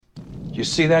You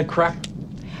see that crap?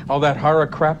 All that horror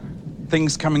crap?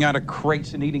 Things coming out of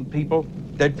crates and eating people?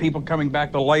 Dead people coming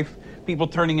back to life? People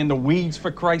turning into weeds, for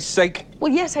Christ's sake?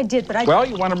 Well, yes, I did, but I... Well,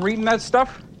 you want them reading that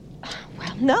stuff?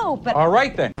 Well, no, but... All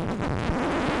right, then. Okay,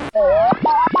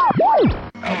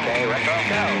 retro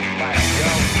go. Let's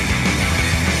go.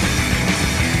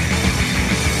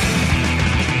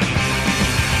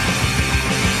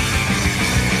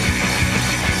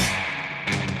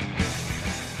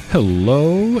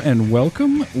 Hello and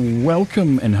welcome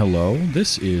and hello.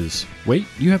 This is Wait,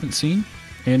 You Haven't Seen?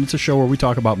 And it's a show where we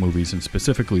talk about movies, and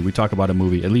specifically we talk about a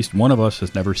movie at least one of us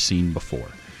has never seen before.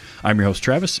 I'm your host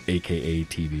Travis, aka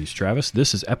TV's Travis.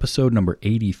 This is episode number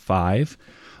 85.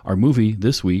 Our movie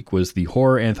this week was the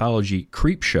horror anthology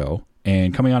Creepshow,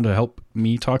 and coming on to help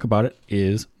me talk about it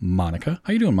is Monica.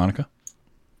 How you doing, Monica?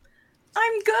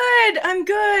 I'm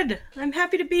good. I'm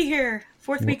happy to be here.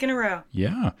 Fourth week in a row.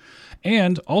 Yeah.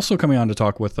 And also coming on to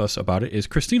talk with us about it is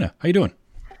Christina. How you doing?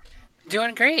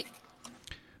 Doing great.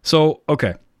 So,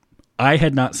 okay. I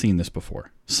had not seen this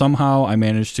before. Somehow I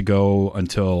managed to go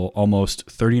until almost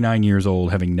 39 years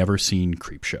old having never seen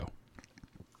Creepshow.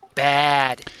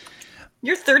 Bad.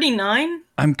 You're 39?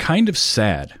 I'm kind of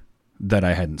sad that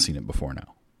I hadn't seen it before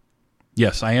now.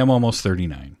 Yes, I am almost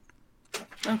 39.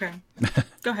 Okay.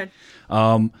 Go ahead.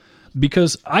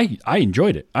 Because I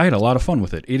enjoyed it. I had a lot of fun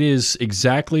with it. It is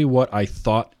exactly what I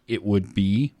thought it would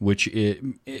be,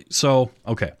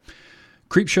 okay.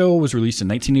 Creepshow was released in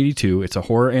 1982. It's a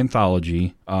horror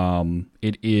anthology.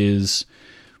 It is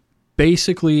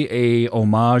basically a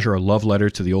homage or a love letter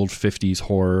to the old 50s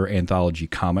horror anthology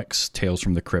comics, Tales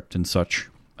from the Crypt and such,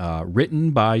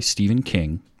 written by Stephen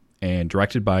King and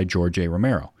directed by George A.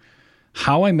 Romero.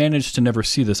 How I managed to never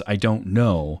see this, I don't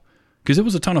know, because it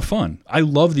was a ton of fun. I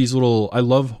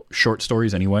love short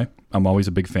stories anyway. I'm always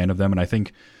a big fan of them, and I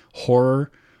think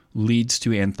horror leads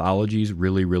to anthologies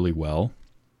really, really well.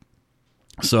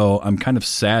 So I'm kind of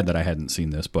sad that I hadn't seen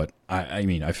this, but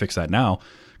I fix that now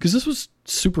because this was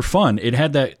super fun. It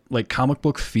had that like comic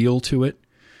book feel to it,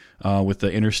 with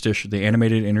the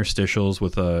animated interstitials,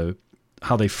 with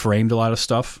how they framed a lot of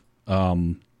stuff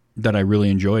that I really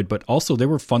enjoyed. But also they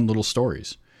were fun little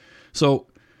stories. So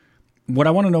what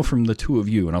I want to know from the two of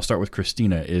you, and I'll start with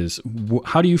Christina, is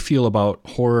how do you feel about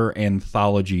horror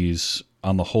anthologies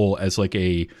on the whole as like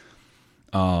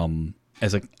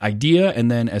as an idea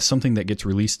and then as something that gets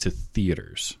released to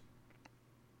theaters?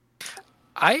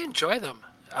 I enjoy them.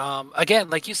 Again,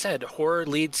 like you said, horror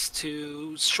leads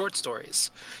to short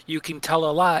stories. You can tell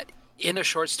a lot in a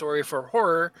short story for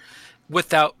horror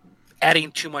without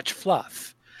adding too much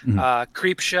fluff. Mm-hmm.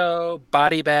 Creepshow,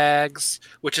 Body Bags,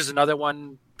 which is another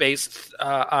one based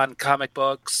on comic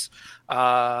books.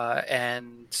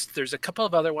 And there's a couple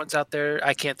of other ones out there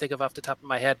I can't think of off the top of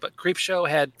my head, but Creepshow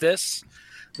had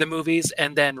the movies,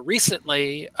 and then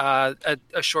recently a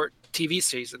short TV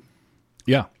season.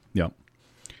 Yeah. Now,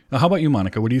 how about you,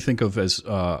 Monica? What do you think of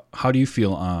how do you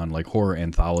feel on like horror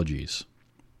anthologies?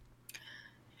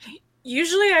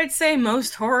 Usually I'd say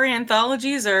most horror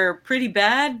anthologies are pretty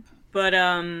bad, but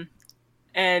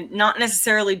and not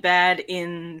necessarily bad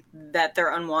in that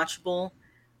they're unwatchable.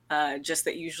 Just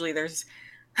that usually there's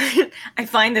I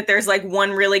find that there's like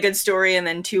one really good story and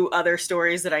then two other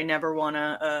stories that I never want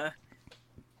to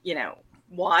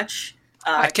watch.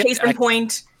 Case in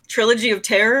point, Trilogy of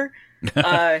Terror.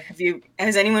 Have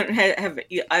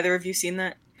either of you seen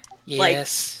that?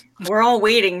 Yes. Like, we're all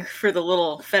waiting for the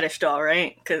little fetish doll,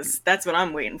 right? Because that's what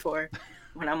I'm waiting for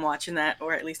when I'm watching that,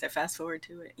 or at least I fast forward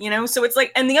to it, So it's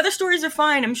like, and the other stories are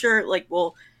fine. I'm sure,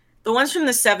 the ones from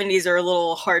the 70s are a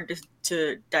little hard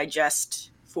to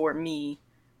digest for me.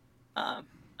 I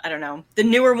don't know. The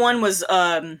newer one was,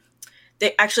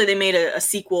 they made a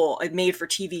sequel, a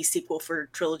made-for-TV sequel for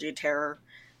Trilogy of Terror,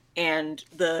 and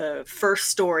the first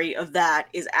story of that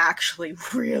is actually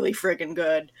really friggin'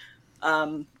 good.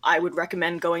 I would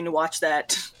recommend going to watch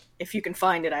that if you can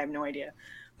find it. I have no idea.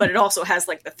 But it also has,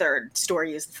 the third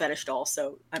story is the fetish doll,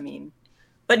 so,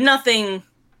 but nothing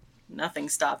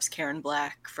stops Karen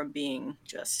Black from being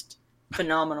just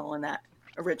phenomenal in that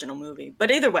original movie.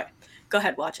 But either way, go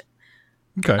ahead, watch it.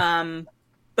 Okay.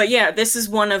 But yeah, this is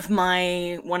one of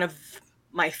my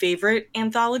favorite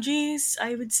anthologies,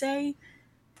 I would say.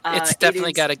 It's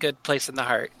definitely got a good place in the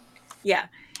heart. Yeah,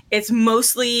 it's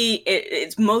mostly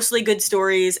good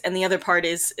stories, and the other part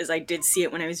is I did see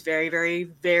it when I was very, very,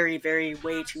 very, very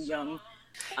way too young.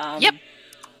 Yep.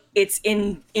 It's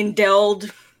indelled.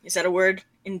 Is that a word?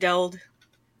 Indelled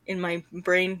in my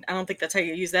brain. I don't think that's how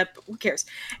you use that, but who cares?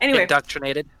 Anyway,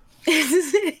 indoctrinated.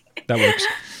 That works.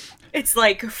 It's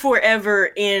like forever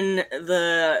in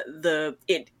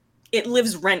it it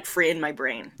lives rent free in my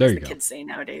brain. There as you the go. kids say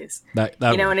nowadays. That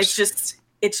And works.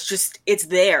 it's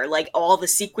there. Like all the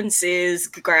sequences,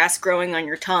 grass growing on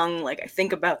your tongue. Like I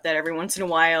think about that every once in a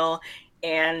while,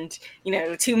 and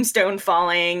Tombstone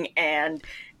falling, and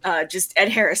just Ed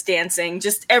Harris dancing.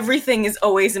 Just everything is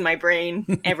always in my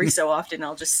brain. Every so often,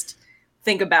 I'll just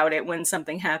think about it when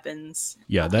something happens.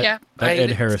 Yeah, that Yeah,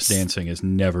 Ed Harris dancing is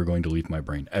never going to leave my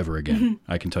brain ever again.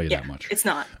 I can tell you Yeah, that much. it's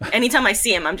not. Anytime I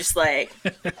see him, I'm just like.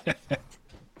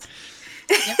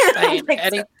 I mean, Like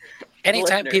so.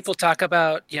 anytime Listeners. people talk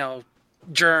about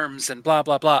germs and blah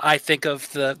blah blah, I think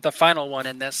of the final one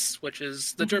in this, which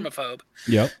is the germaphobe.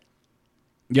 Yep.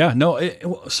 Yeah, no,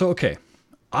 so okay.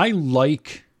 I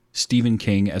like Stephen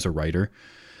King as a writer.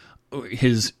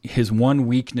 His one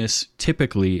weakness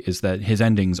typically is that his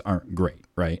endings aren't great,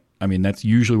 right? I mean, that's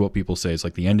usually what people say. It's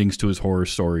like the endings to his horror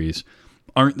stories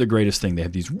aren't the greatest thing. They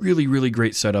have these really, really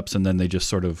great setups, and then they just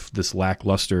sort of this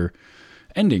lackluster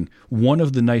ending. One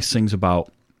of the nice things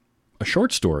about a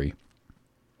short story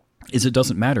is it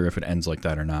doesn't matter if it ends like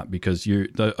that or not, because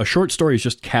a short story is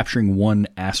just capturing one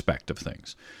aspect of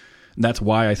things. And that's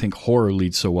why I think horror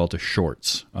leads so well to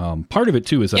shorts. Part of it,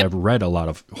 too, is that I've read a lot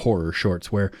of horror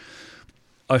shorts where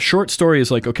a short story is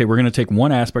like, okay, we're going to take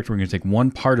one aspect, we're going to take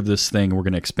one part of this thing, we're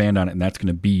going to expand on it, and that's going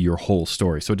to be your whole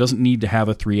story. So it doesn't need to have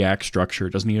a 3-act structure.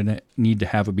 It doesn't need to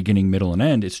have a beginning, middle, and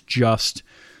end. It's just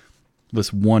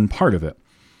this one part of it.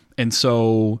 And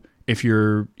so if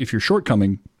your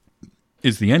shortcoming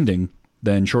is the ending,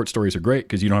 then short stories are great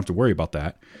because you don't have to worry about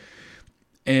that.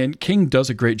 And King does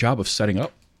a great job of setting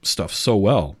up stuff so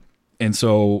well. And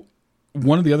so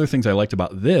one of the other things I liked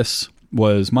about this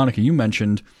was, Monica, you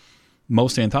mentioned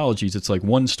most anthologies, it's like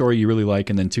one story you really like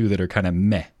and then two that are kind of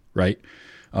meh, right?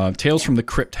 Tales from the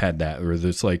Crypt had that, or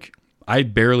there's like, I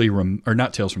barely or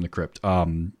not Tales from the Crypt,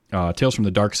 Tales from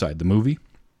the Dark Side, the movie,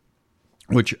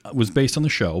 which was based on the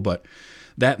show, but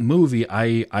that movie,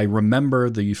 I remember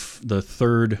the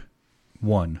third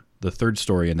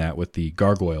story in that with the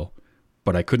gargoyle,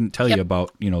 but I couldn't tell you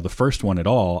about, the first one at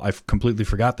all. I completely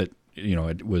forgot that,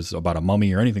 it was about a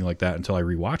mummy or anything like that until I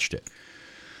rewatched it.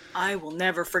 I will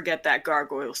never forget that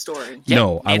gargoyle story.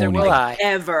 No, I neither won't will either. I.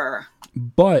 Ever.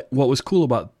 But what was cool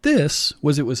about this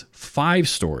was it was 5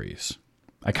 stories.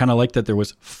 I kind of like that there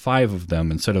was 5 of them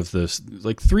instead of this.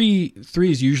 Like 3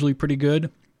 is usually pretty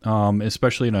good,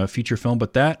 especially in a feature film.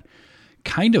 But that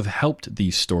kind of helped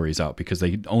these stories out because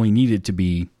they only needed to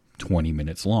be 20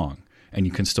 minutes long. And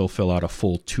you can still fill out a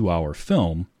full 2-hour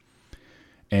film.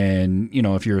 And,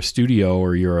 if you're a studio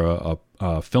or you're a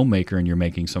filmmaker and you're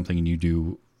making something and you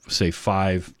do, say,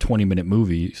 5 20-minute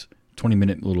movies,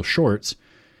 20-minute little shorts,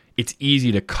 it's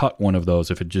easy to cut one of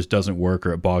those if it just doesn't work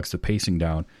or it bogs the pacing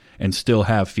down and still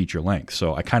have feature length.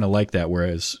 So I kind of like that.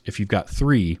 Whereas if you've got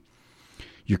 3,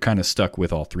 you're kind of stuck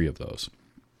with all 3 of those.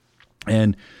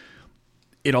 And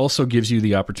it also gives you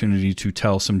the opportunity to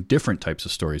tell some different types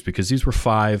of stories because these were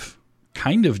 5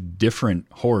 kind of different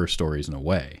horror stories in a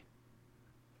way.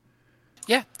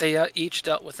 Yeah, they each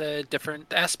dealt with a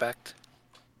different aspect.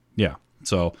 Yeah.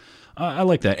 So I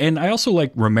like that. And I also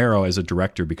like Romero as a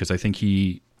director because I think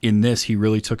in this, he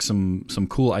really took some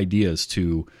cool ideas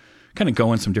to kind of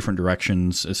go in some different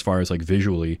directions as far as like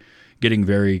visually, getting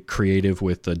very creative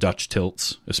with the Dutch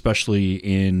tilts, especially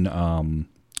in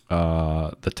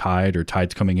The Tide or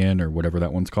Tides Coming In or whatever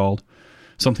that one's called.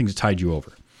 Something to tide you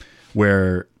over,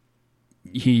 where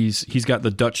he's got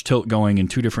the Dutch tilt going in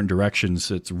 2 different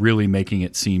directions. It's really making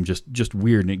it seem just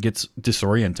weird, and it gets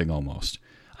disorienting almost.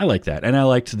 I like that. And I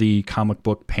liked the comic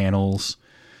book panels.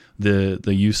 The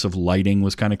use of lighting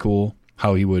was kind of cool.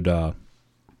 How he would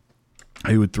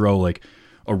throw like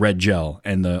a red gel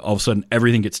and all of a sudden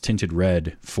everything gets tinted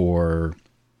red for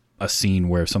a scene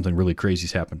where something really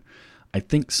crazy's happened. I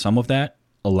think some of that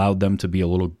allowed them to be a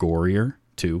little gorier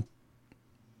too.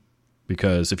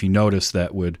 Because if you notice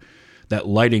that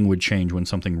lighting would change when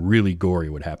something really gory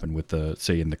would happen with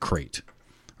say in the crate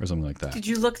or something like that. Did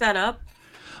you look that up?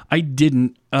 I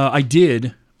didn't. I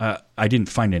did. I didn't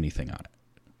find anything on it.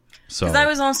 So Because I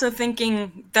was also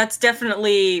thinking that's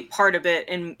definitely part of it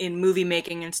in movie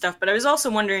making and stuff. But I was also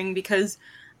wondering because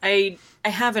I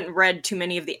haven't read too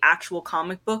many of the actual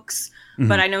comic books,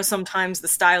 but I know sometimes the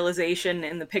stylization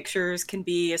in the pictures can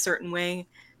be a certain way.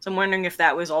 So I'm wondering if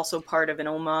that was also part of an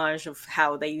homage of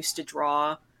how they used to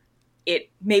draw it.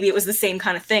 Maybe it was the same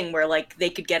kind of thing where like they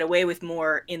could get away with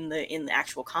more in the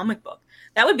actual comic book.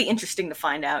 That would be interesting to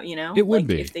find out, It would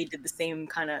be. if they did the same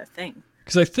kind of thing.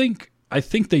 Because I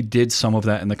think they did some of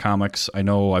that in the comics. I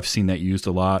know I've seen that used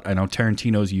a lot. I know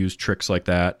Tarantino's used tricks like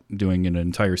that, doing an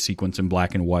entire sequence in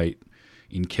black and white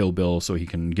in Kill Bill so he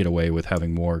can get away with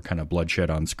having more kind of bloodshed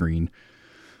on screen.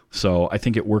 So I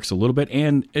think it works a little bit,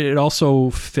 and it also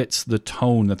fits the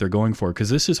tone that they're going for, because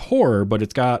this is horror, but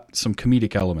it's got some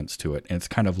comedic elements to it, and it's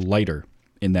kind of lighter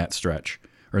in that stretch,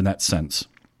 or in that sense.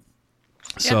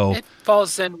 So it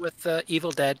falls in with the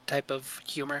Evil Dead type of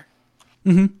humor.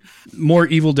 more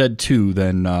Evil Dead 2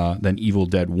 than Evil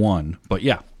Dead 1, but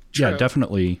yeah, True.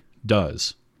 definitely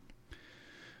does.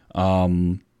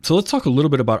 So let's talk a little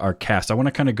bit about our cast. I want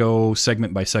to kind of go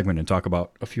segment by segment and talk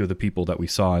about a few of the people that we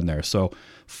saw in there. So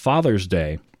Father's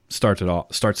Day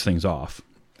starts things off,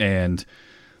 and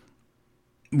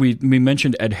we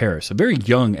mentioned Ed Harris, a very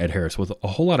young Ed Harris with a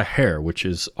whole lot of hair, which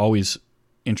is always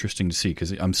interesting to see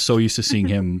because I'm so used to seeing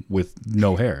him with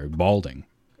no hair, balding.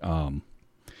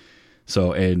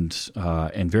 So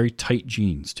very tight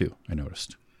jeans too. I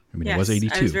noticed. I mean, Yes, it was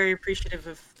 82. I was very appreciative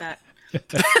of that.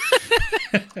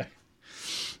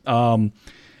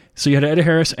 So you had Ed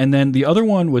Harris, and then the other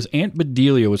one was Aunt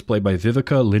Bedelia, was played by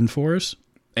Vivica Lindfors.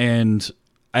 And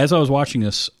as I was watching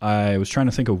this, I was trying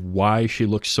to think of why she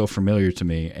looked so familiar to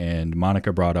me, and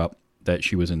Monica brought up that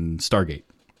she was in Stargate,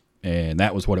 and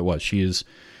that was what it was. She is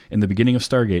in the beginning of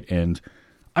Stargate, and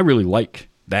I really like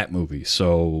that movie,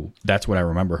 so that's what I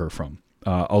remember her from.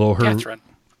 Although her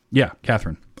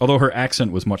Catherine. Although her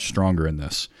accent was much stronger in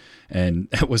this, and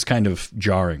it was kind of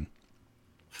jarring.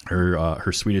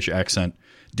 Her Swedish accent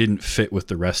didn't fit with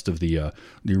the rest of the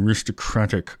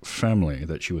aristocratic family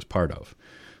that she was part of.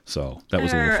 So that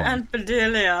was a little fun. Aunt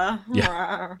Bedelia.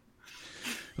 Yeah.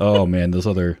 Oh man, those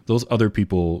other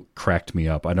people cracked me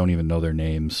up. I don't even know their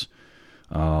names.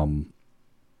 What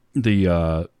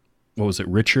was it?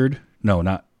 Richard? No,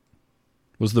 not.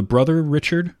 Was the brother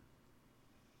Richard?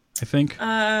 I think.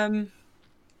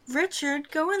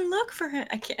 Richard, go and look for him.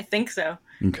 I think so.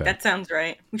 Okay. That sounds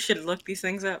right. We should look these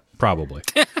things up. Probably.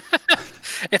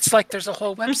 It's like there's a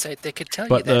whole website that could tell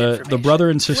But you that the information. brother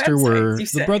and sister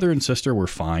Websites, were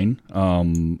fine.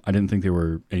 I didn't think they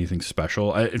were anything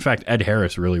special. In fact, Ed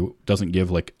Harris really doesn't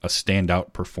give like a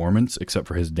standout performance except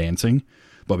for his dancing.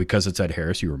 But because it's Ed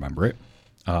Harris, you remember it.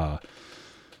 But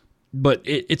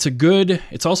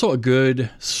it's also a good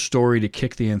story to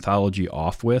kick the anthology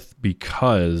off with,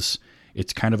 because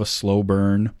it's kind of a slow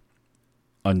burn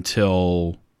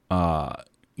until Grandpa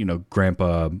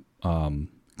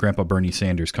Bernie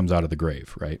Sanders comes out of the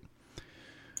grave, right?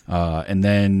 And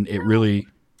then it really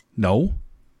Oh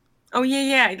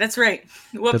yeah, that's right.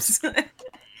 Whoops.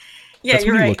 Yeah, that's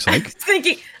you're what he right. looks like. I was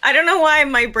thinking, I don't know why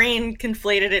my brain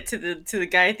conflated it to the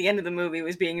guy at the end of the movie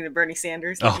was being the Bernie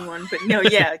Sanders looking one, but no,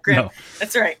 yeah, No.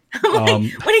 That's right. When he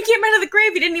came out of the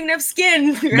grave, he didn't even have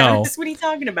skin. No. What are you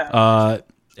talking about?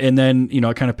 And then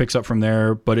it kind of picks up from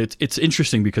there, but it's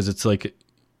interesting because it's like,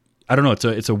 I don't know,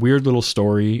 it's a weird little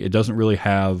story. It doesn't really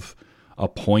have a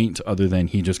point other than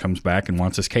he just comes back and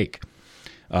wants his cake.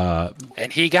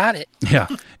 And he got it. Yeah.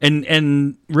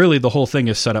 And really the whole thing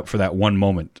is set up for that one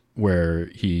moment where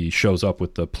he shows up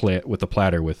with the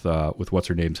platter with what's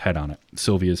her name's head on it,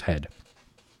 Sylvia's head.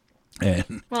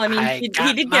 And Well, I mean, he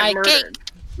did get murdered.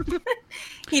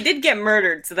 He did get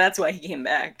murdered, so that's why he came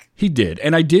back. he did.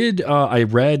 And I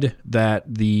read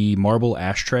that the marble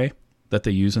ashtray that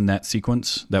they use in that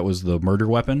sequence, that was the murder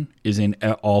weapon, is in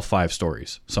all 5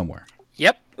 stories somewhere.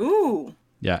 Yep. Ooh.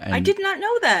 Yeah, and I did not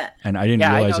know that. And I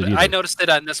didn't realize it either. I noticed it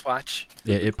on this watch.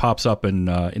 It pops up in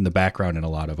the background in a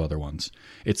lot of other ones.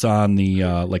 It's on the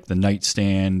like the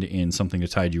nightstand in Something to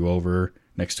Tide You Over,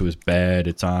 next to his bed.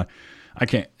 It's on. I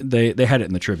can't. They had it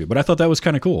in the trivia, but I thought that was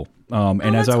kind of cool.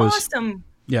 And as I was awesome.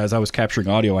 as I was capturing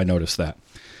audio, I noticed that.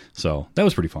 So that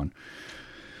was pretty fun.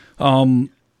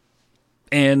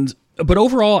 But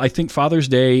overall, I think Father's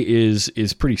Day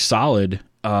is pretty solid.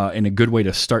 And a good way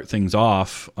to start things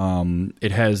off.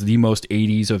 It has the most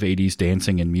 80s of 80s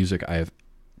dancing and music I have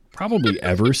probably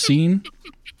ever seen.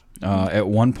 At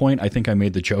one point, I think I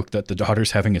made the joke that the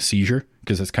daughter's having a seizure,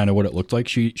 because that's kind of what it looked like.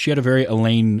 She had a very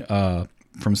Elaine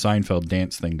from Seinfeld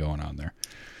dance thing going on there.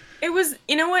 It was,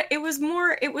 you know what? Elaine's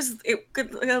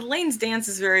dance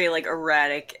is very like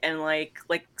erratic and like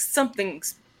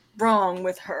something's wrong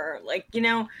with her,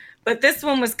 But this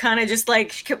one was kind of just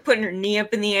like she kept putting her knee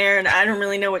up in the air, and I don't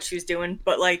really know what she was doing,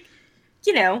 but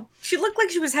she looked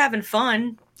like she was having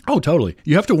fun. Oh, totally.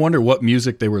 You have to wonder what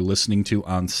music they were listening to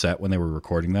on set when they were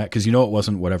recording that, because it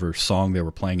wasn't whatever song they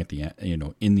were playing at the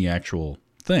in the actual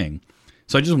thing.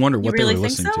 So I just wonder what they were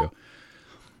listening to.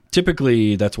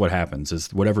 Typically, that's what happens: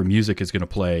 is whatever music is going to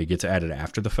play gets added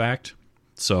after the fact.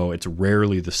 So it's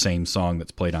rarely the same song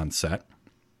that's played on set.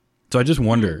 So I just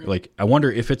wonder, I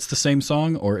wonder if it's the same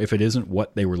song, or if it isn't,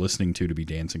 what they were listening to be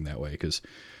dancing that way. Because,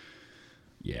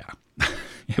 yeah,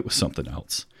 it was something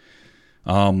else.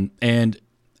 And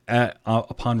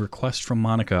upon request from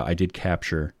Monica, I did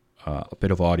capture a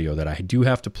bit of audio that I do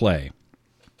have to play.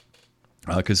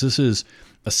 Because this is,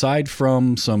 aside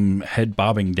from some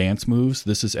head-bobbing dance moves,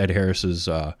 this is Ed Harris's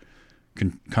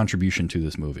contribution to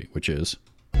this movie, which is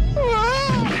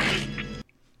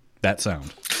that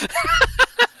sound.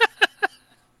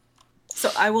 So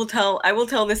I will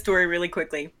tell this story really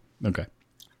quickly. Okay.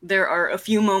 There are a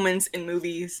few moments in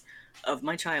movies of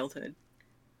my childhood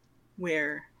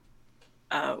where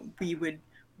we would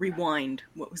rewind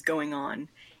what was going on,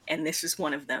 and this is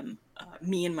one of them.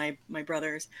 Me and my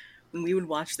brothers, when we would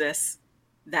watch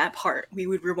that part, we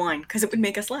would rewind because it would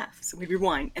make us laugh. So we'd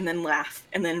rewind and then laugh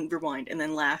and then rewind and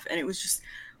then laugh, and it was just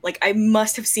like I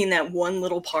must have seen that one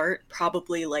little part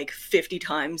probably like 50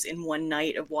 times in one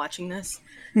night of watching this.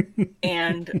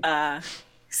 And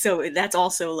so that's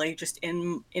also like just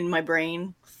in my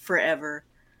brain forever.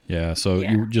 Yeah, so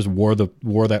you just wore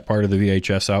that part of the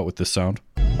VHS out with this sound?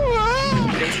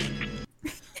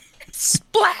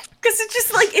 Splat! Because it's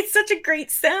just like, it's such a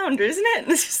great sound, isn't it?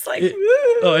 It's just like,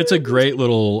 oh, it's a great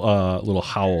little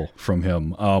howl from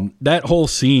him. That whole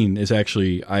scene is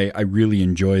actually, I really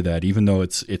enjoy that, even though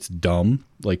it's dumb.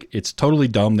 Like, it's totally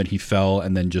dumb that he fell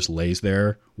and then just lays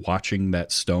there watching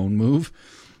that stone move.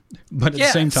 But at the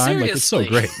same time, like, it's so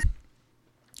great.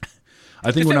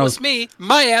 I think if when it was me,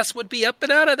 my ass would be up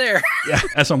and out of there. Yeah,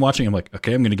 as I'm watching, I'm like,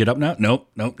 okay, I'm going to get up now. Nope,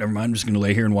 never mind. I'm just going to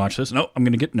lay here and watch this. Nope, I'm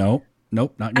going to get, nope,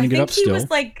 not going to get up still.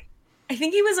 I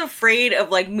think he was afraid of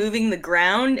like moving the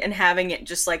ground and having it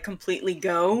just like completely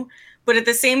go. But at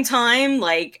the same time,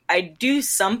 like I'd do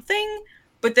something,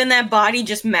 but then that body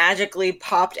just magically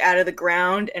popped out of the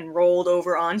ground and rolled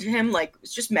over onto him. Like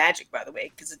it's just magic, by the way,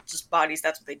 because it's just bodies.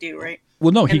 That's what they do, right?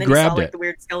 Well, no, and he then grabbed he saw, it. Like, the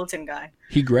weird skeleton guy.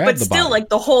 He grabbed the body. But still, like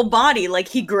the whole body, like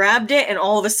he grabbed it, and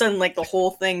all of a sudden, like the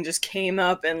whole thing just came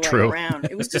up and like around.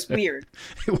 It was just weird.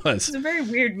 It was a very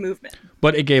weird movement.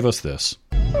 But it gave us this.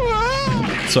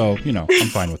 So, I'm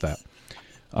fine with that.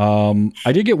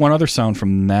 I did get one other sound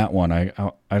from that one. I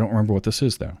don't remember what this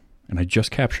is, though. And I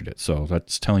just captured it. So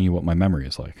that's telling you what my memory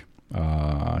is like.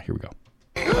 Here we go.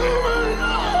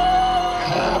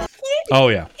 Oh,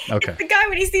 yeah. Okay. The guy,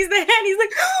 when he sees the head, he's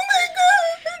like, oh, my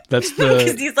God. That's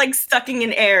because he's like sucking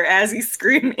in air as he's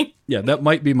screaming. Yeah, that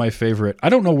might be my favorite. I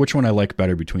don't know which one I like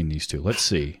better between these two. Let's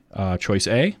see. Choice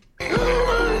A.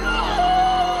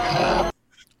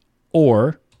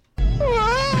 Or...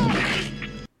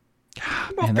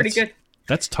 Man, pretty good.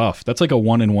 That's tough. That's like a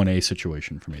 1 and 1A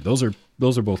situation for me. Those are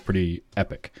both pretty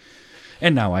epic.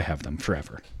 And now I have them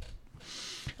forever.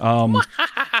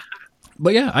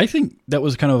 But yeah, I think that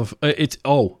was kind of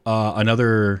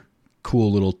another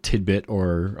cool little tidbit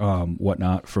or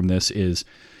whatnot from this is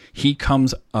he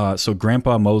comes so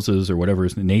Grandpa Moses or whatever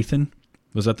is Nathan,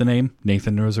 was that the name?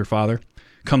 Nathan was her father,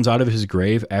 comes out of his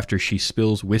grave after she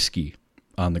spills whiskey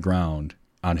on the ground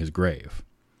on his grave,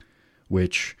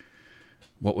 which,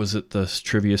 what was it the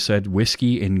trivia said?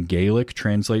 Whiskey in Gaelic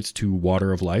translates to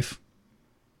water of life.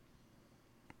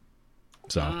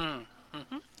 So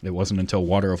it wasn't until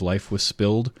water of life was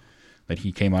spilled that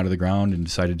he came out of the ground and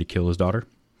decided to kill his daughter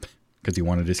because he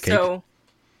wanted his cake. So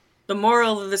the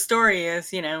moral of the story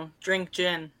is, drink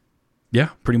gin. Yeah,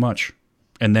 pretty much.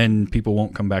 And then people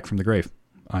won't come back from the grave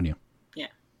on you. Yeah.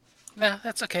 No,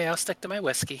 that's okay. I'll stick to my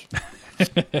whiskey.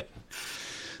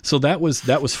 So that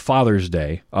was Father's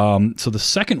Day. So the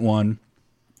second one,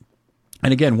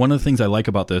 and again, one of the things I like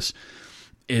about this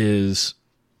is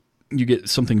you get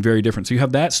something very different. So you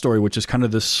have that story, which is kind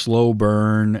of this slow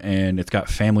burn, and it's got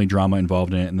family drama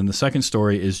involved in it. And then the second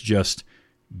story is just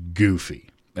goofy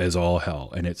as all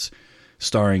hell, and it's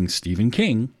starring Stephen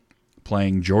King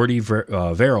playing Jordy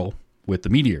Verrill with the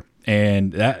Meteor.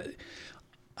 And that,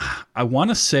 I want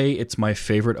to say it's my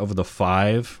favorite of the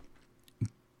 5.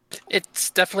 It's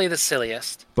definitely the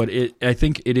silliest. But I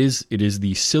think it is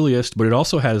the silliest, but it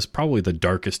also has probably the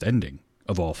darkest ending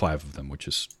of all 5 of them, which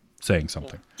is saying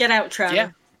something. Get out, Trevor.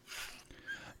 Yeah.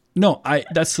 No,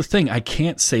 that's the thing. I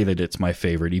can't say that it's my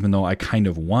favorite, even though I kind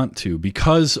of want to,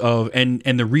 because of, and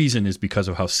the reason is because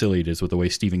of how silly it is with the way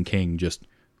Stephen King just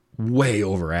way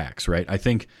overacts, right? I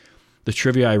think the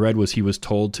trivia I read was he was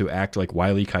told to act like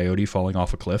Wile E. Coyote falling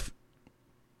off a cliff,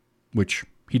 which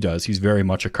he does. He's very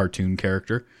much a cartoon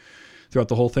character throughout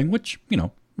the whole thing, which,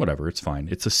 whatever, it's fine.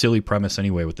 It's a silly premise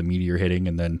anyway with the meteor hitting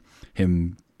and then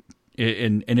him,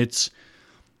 and it's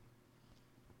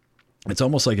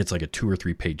almost like it's like a 2 or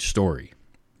 3 page story,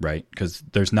 right? Because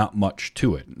there's not much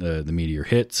to it. The meteor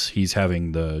hits, he's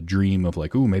having the dream of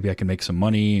like, ooh, maybe I can make some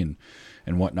money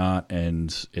and whatnot,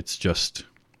 and it's just,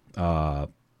 I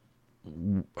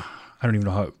don't even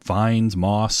know how, vines,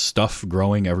 moss, stuff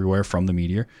growing everywhere from the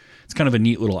meteor. It's kind of a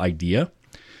neat little idea,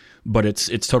 but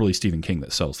it's totally Stephen King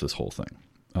that sells this whole thing.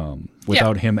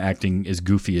 without him acting as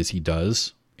goofy as he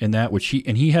does in that,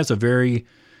 he has a very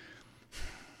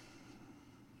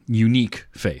unique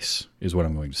face, is what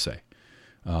I'm going to say.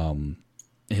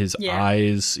 His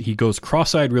eyes, he goes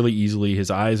cross-eyed really easily.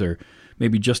 His eyes are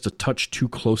maybe just a touch too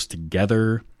close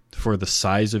together for the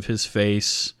size of his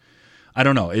face. I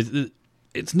don't know.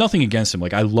 It's nothing against him.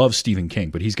 Like, I love Stephen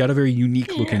King, but he's got a very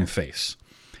unique looking face.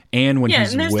 And when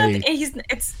he's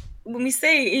when you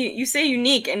say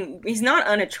unique, and he's not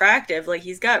unattractive. Like,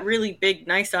 he's got really big,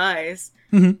 nice eyes.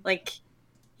 Mm-hmm. Like,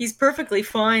 he's perfectly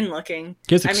fine looking.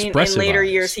 In later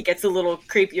years, he gets a little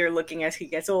creepier looking as he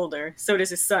gets older. So does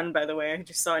his son, by the way. I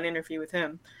just saw an interview with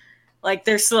him. Like,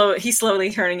 he's slowly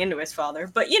turning into his father.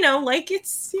 But,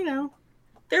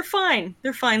 they're fine.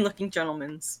 They're fine-looking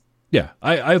gentlemen. Yeah,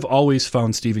 I've always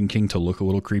found Stephen King to look a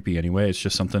little creepy anyway. It's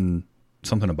just something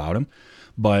about him.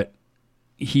 But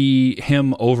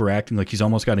him overacting, like he's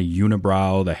almost got a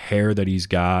unibrow, the hair that he's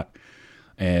got,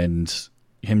 and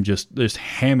him just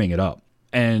hamming it up.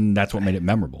 And that's what made it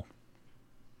memorable.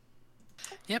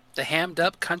 Yep, the hammed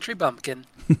up country bumpkin.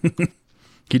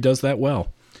 He does that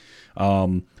well.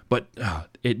 But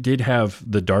it did have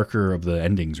the darker of the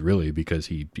endings, really, because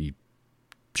he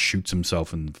shoots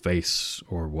himself in the face,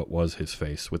 or what was his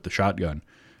face, with the shotgun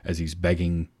as he's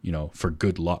begging, for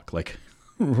good luck. Like,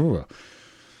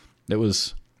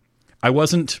 I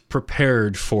wasn't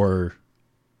prepared for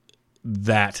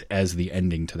that as the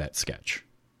ending to that sketch.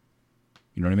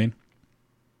 You know what I mean?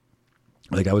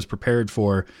 Like, I was prepared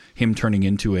for him turning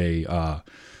into a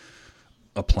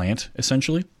plant,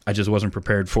 essentially. I just wasn't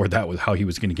prepared for that with how he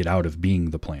was going to get out of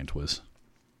being the plant, was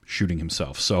shooting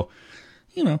himself. So,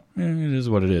 it is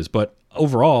what it is. But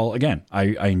overall, again,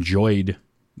 I enjoyed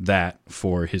that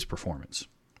for his performance.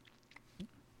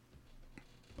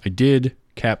 I did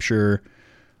capture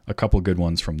a couple good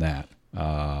ones from that.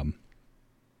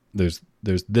 There's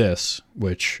this,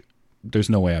 which there's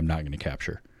no way I'm not going to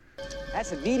capture.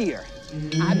 That's a meteor.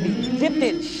 I'd be dipped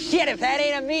in shit if that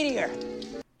ain't a meteor.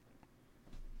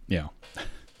 Yeah.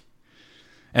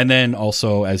 And then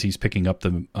also, as he's picking up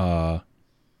the...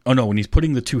 when he's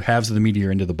putting the two halves of the meteor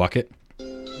into the bucket.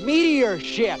 Meteor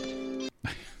shipped.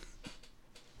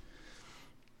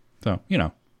 So,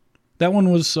 that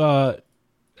one was... that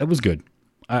was good.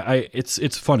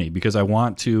 It's funny because I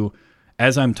want to...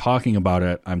 As I'm talking about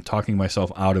it, I'm talking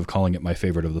myself out of calling it my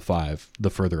favorite of the 5 the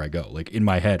further I go. Like, in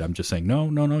my head, I'm just saying, no,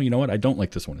 you know what? I don't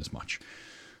like this one as much.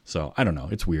 So, I don't know.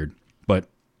 It's weird. But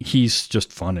he's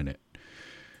just fun in it.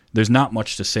 There's not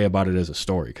much to say about it as a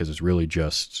story because it's really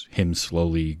just him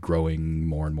slowly growing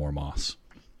more and more moss.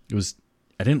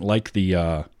 I didn't like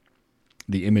the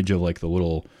image of, like, the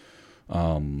little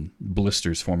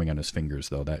blisters forming on his fingers,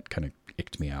 though. That kind of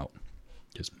icked me out.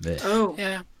 Just bleh. Oh.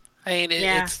 Yeah.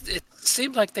 It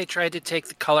seemed like they tried to take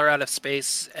the color out of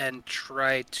space and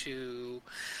try to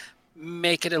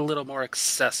make it a little more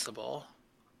accessible.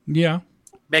 Yeah.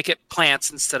 Make it plants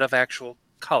instead of actual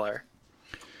color.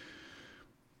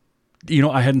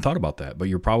 I hadn't thought about that, but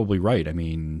you're probably right. I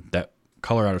mean, that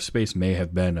color out of space may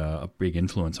have been a big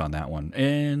influence on that one.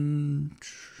 And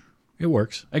it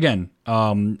works. Again,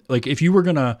 like if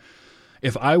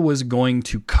I was going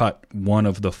to cut one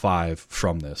of the 5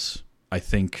 from this, I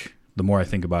think the more I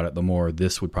think about it, the more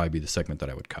this would probably be the segment that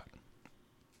I would cut.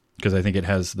 Because I think it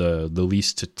has the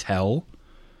least to tell.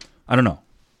 I don't know.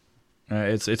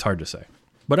 It's hard to say.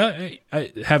 But I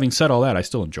having said all that, I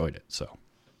still enjoyed it. So,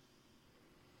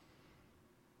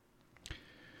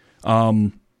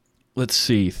 let's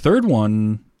see. Third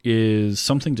one is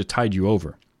Something to Tide You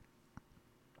Over.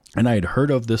 And I had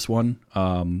heard of this one.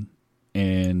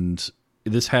 And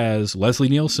this has Leslie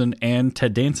Nielsen and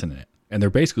Ted Danson in it. And they're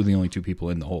basically the only 2 people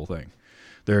in the whole thing.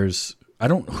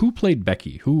 Who played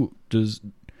Becky? Who does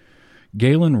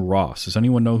Galen Ross? Does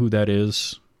anyone know who that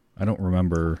is? I don't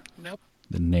remember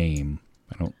the name.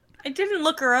 I didn't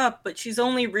look her up, but she's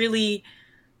only really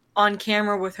on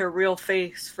camera with her real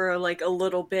face for like a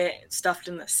little bit stuffed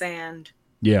in the sand.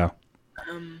 Yeah.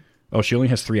 She only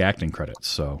has 3 acting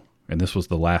credits, and this was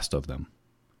the last of them.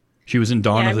 She was in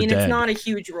Dawn of the Dead. It's not a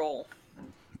huge role.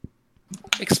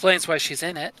 Explains why she's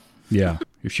in it. Yeah,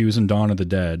 if she was in Dawn of the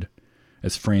Dead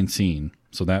as Francine,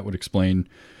 so that would explain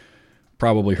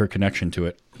probably her connection to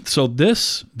it. So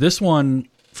this one,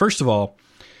 first of all,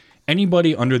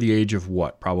 anybody under the age of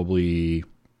probably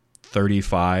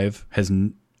 35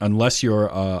 unless you're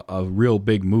a real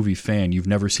big movie fan, you've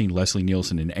never seen Leslie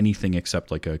Nielsen in anything except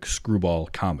like a screwball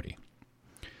comedy.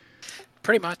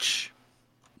 Pretty much.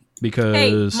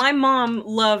 Because my mom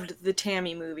loved the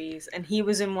Tammy movies, and he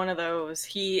was in one of those.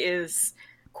 He is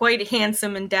quite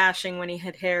handsome and dashing when he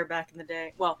had hair back in the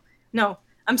day. Well, no,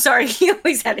 I'm sorry, he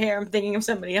always had hair. I'm thinking of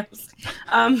somebody else.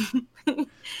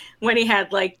 When he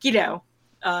had like,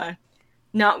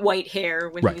 not white hair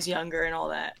when he was younger and all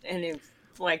that. And it,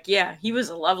 like, yeah, he was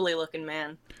a lovely looking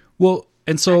man. Well,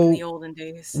 and so back in the olden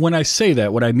days. When I say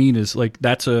that, what I mean is like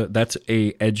that's a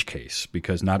edge case,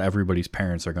 because not everybody's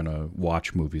parents are going to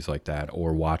watch movies like that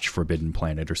or watch Forbidden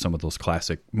Planet or some of those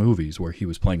classic movies where he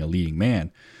was playing a leading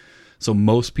man. So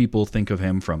most people think of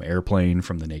him from Airplane,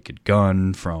 from The Naked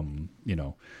Gun, from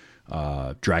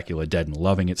Dracula Dead and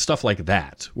Loving It, stuff like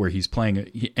that, where he's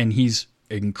playing and he's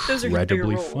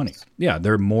incredibly funny. Yeah,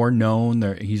 they're more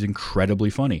known. He's incredibly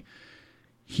funny.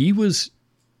 He was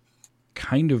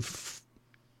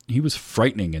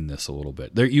frightening in this a little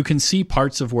bit. There, you can see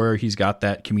parts of where he's got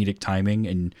that comedic timing,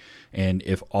 and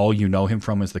if all you know him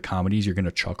from is the comedies, you're going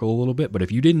to chuckle a little bit. But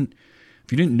if you didn't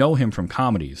know him from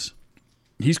comedies,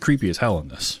 he's creepy as hell in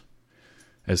this,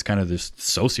 as kind of this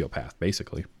sociopath,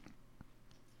 basically.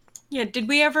 Yeah, did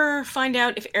we ever find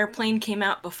out if Airplane came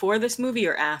out before this movie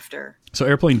or after? So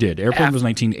Airplane did. Airplane was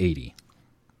 1980.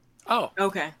 Oh.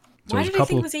 Okay. So why did I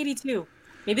think it was 82?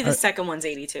 Maybe the second one's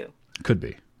 82. Could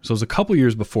be. So it was a couple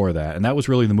years before that, and that was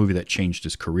really the movie that changed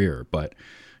his career. But,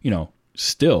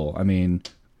 still, I mean,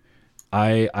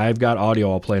 I've got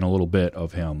audio. I'll play in a little bit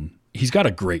of him. He's got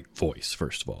a great voice,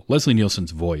 first of all. Leslie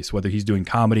Nielsen's voice, whether he's doing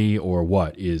comedy or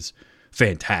what, is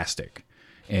fantastic.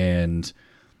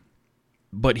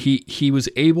 But he was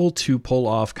able to pull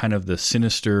off kind of the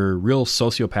sinister, real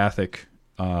sociopathic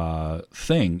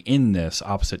thing in this,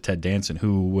 opposite Ted Danson,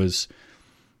 who was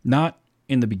not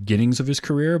in the beginnings of his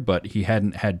career, but he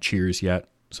hadn't had Cheers yet,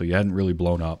 so he hadn't really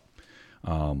blown up.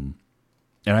 And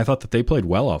I thought that they played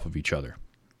well off of each other.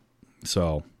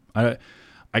 So I'm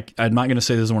not going to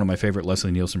say this is one of my favorite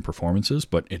Leslie Nielsen performances,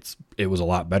 but it was a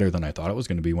lot better than I thought it was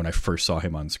going to be when I first saw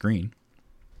him on screen.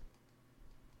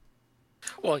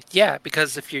 Well, yeah,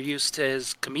 because if you're used to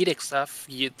his comedic stuff,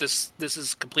 this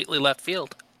is completely left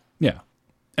field. Yeah.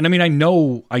 And I mean, I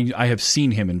know I have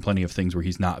seen him in plenty of things where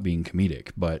he's not being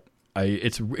comedic, but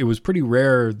it was pretty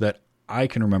rare that I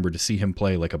can remember to see him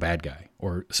play like a bad guy,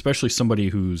 or especially somebody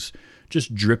who's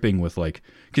just dripping with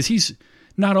because he's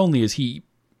not only is he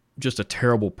just a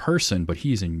terrible person, but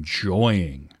he's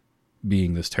enjoying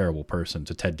being this terrible person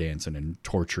to Ted Danson and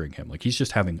torturing him. Like, he's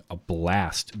just having a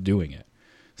blast doing it.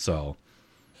 So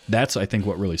that's, I think,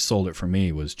 what really sold it for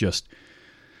me, was just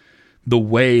the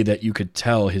way that you could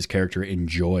tell his character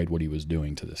enjoyed what he was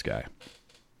doing to this guy.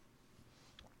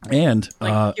 And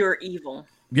pure evil.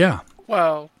 Yeah.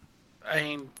 Well, I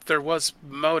mean, there was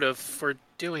motive for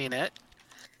doing it.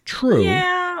 True.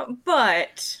 Yeah,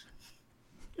 but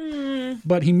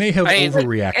But he may have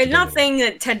overreacted. I'm not saying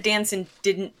that Ted Danson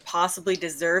didn't possibly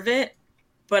deserve it,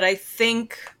 but I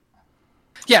think.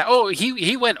 Yeah. Oh,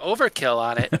 he went overkill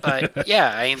on it, but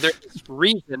yeah, I mean, there's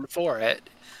reason for it.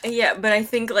 Yeah, but I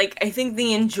think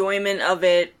the enjoyment of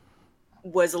it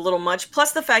was a little much.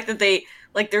 Plus the fact that they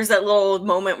there's that little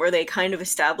moment where they kind of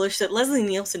establish that Leslie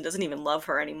Nielsen doesn't even love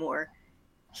her anymore.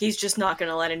 He's just not going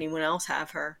to let anyone else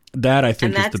have her. That, I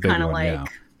think, is the big one. Yeah.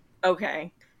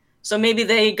 Okay, so maybe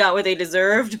they got what they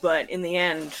deserved, but in the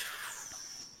end,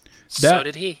 so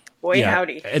did he. Boy,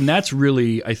 howdy. And that's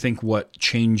really, I think, what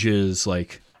changes,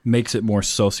 makes it more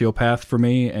sociopath for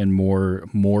me and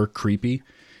more creepy.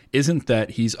 Isn't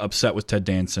that he's upset with Ted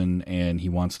Danson and he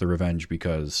wants the revenge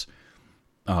because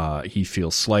he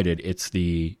feels slighted. It's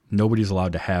nobody's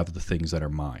allowed to have the things that are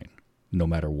mine, no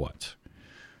matter what.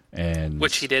 And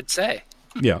which he did say.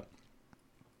 Yeah.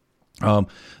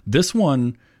 This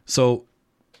one, so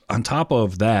on top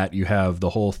of that, you have the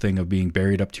whole thing of being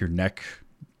buried up to your neck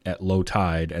at low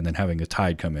tide and then having a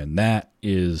tide come in. That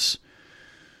is,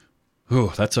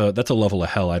 that's a level of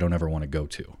hell I don't ever want to go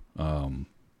to.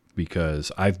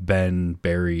 Because I've been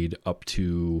buried up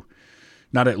to,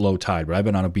 not at low tide, but I've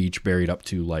been on a beach buried up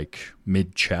to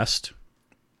mid-chest,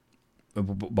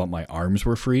 but my arms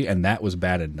were free, and that was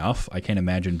bad enough. I can't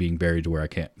imagine being buried to where I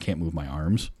can't move my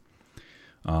arms.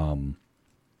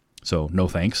 So no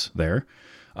thanks there.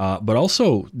 But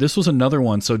also, this was another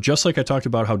one. So just like I talked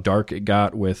about how dark it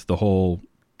got with the whole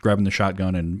grabbing the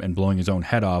shotgun and blowing his own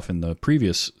head off in the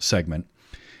previous segment,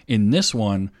 in this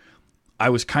one, I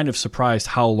was kind of surprised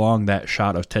how long that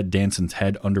shot of Ted Danson's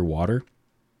head underwater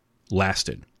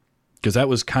lasted. Because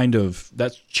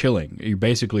that's chilling. You're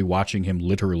basically watching him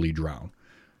literally drown.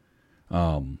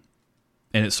 And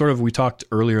it's sort of, we talked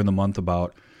earlier in the month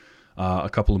about a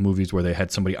couple of movies where they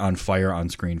had somebody on fire on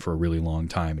screen for a really long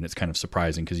time. And it's kind of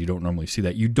surprising because you don't normally see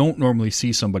that. You don't normally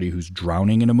see somebody who's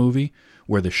drowning in a movie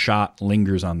where the shot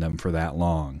lingers on them for that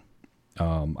long.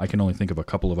 I can only think of a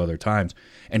couple of other times.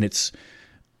 And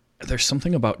there's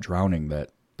something about drowning that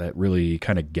that really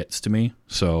kind of gets to me.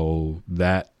 So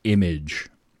that image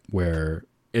where,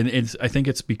 and I think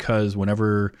it's because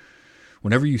whenever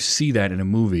you see that in a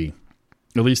movie,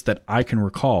 at least that I can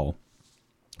recall,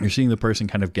 you're seeing the person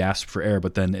kind of gasp for air,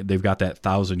 but then they've got that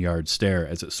 1,000-yard stare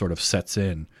as it sort of sets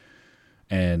in.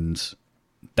 And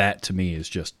that to me is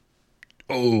just,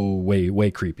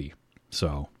 way creepy.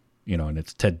 So, and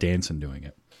it's Ted Danson doing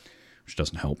it, which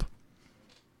doesn't help.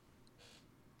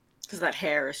 Because that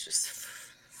hair is just...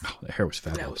 Oh, the hair was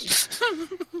fabulous.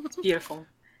 It's beautiful.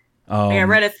 I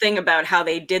read a thing about how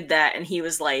they did that, and he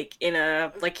was he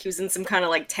was in some kind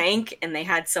of tank, and they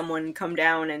had someone come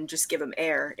down and just give him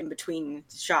air in between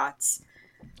shots.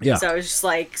 Yeah. So I was just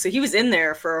so he was in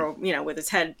there for, with his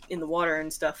head in the water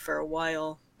and stuff for a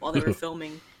while they were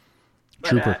filming.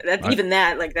 But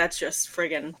that's just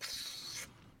friggin'.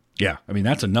 Yeah, I mean,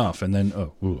 that's enough. And then,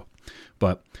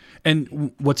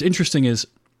 and what's interesting is,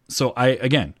 so I,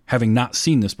 again, having not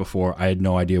seen this before, I had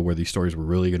no idea where these stories were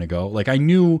really going to go. I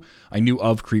knew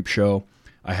of Creepshow.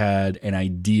 I had an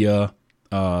idea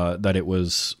that it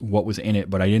was what was in it,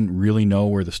 but I didn't really know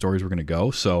where the stories were going to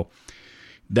go. So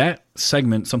that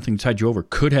segment, Something to Tide You Over,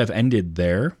 could have ended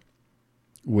there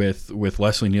with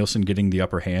Leslie Nielsen getting the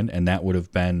upper hand, and that would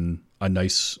have been a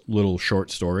nice little short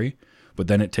story. But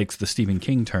then it takes the Stephen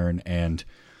King turn, and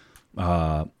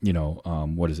what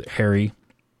is it?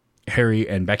 Harry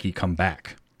and Becky come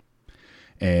back,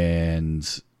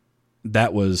 and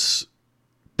that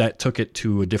took it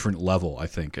to a different level. I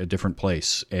think a different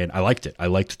place, and I liked it. I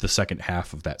liked the second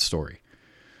half of that story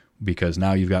because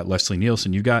now you've got Leslie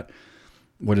Nielsen. You got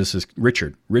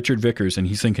Richard Vickers, and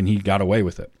he's thinking he got away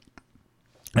with it.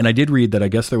 And I did read that I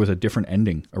guess there was a different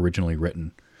ending originally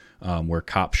written, where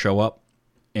cops show up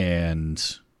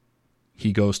and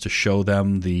he goes to show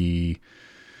them the.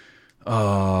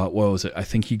 What was it? I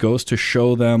think he goes to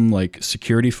show them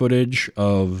security footage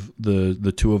of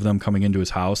the two of them coming into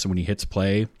his house, and when he hits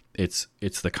play, it's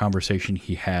the conversation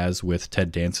he has with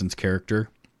Ted Danson's character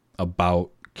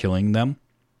about killing them.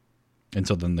 And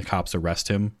so then the cops arrest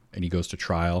him, and he goes to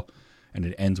trial, and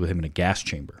it ends with him in a gas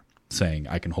chamber saying,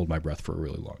 "I can hold my breath for a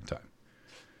really long time."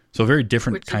 So a very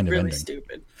different kind of ending.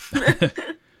 Stupid.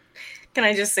 Can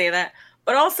I just say that?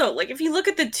 But also, if you look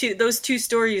at those two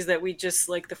stories that we just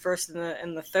the first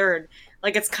and the third,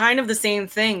 it's kind of the same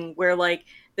thing where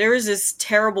there is this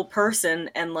terrible person,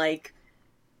 and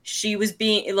she was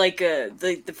being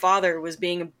the father was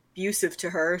being abusive to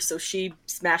her, so she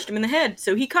smashed him in the head.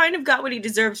 So he kind of got what he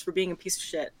deserves for being a piece of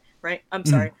shit, right? I'm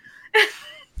sorry.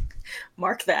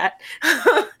 Mark that.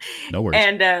 No worries.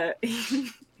 And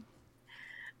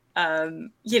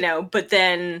but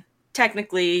then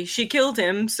technically she killed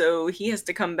him, so he has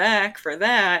to come back for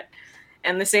that.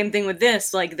 And the same thing with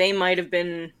this, they might have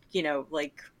been,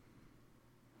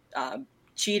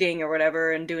 cheating or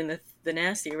whatever and doing the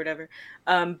nasty or whatever.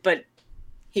 But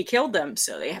he killed them,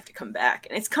 so they have to come back.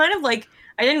 And it's kind of I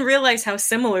didn't realize how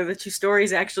similar the two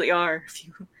stories actually are if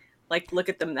you look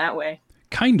at them that way.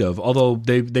 Kind of, although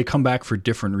they come back for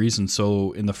different reasons.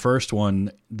 So in the first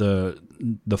one, the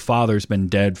father's been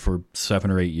dead for 7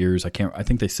 or 8 years. I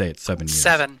think they say it's 7 years.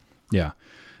 7. Yeah.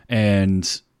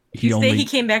 And he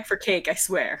came back for cake, I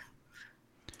swear.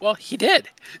 Well, he did.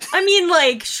 I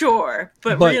mean, sure,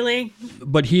 but really.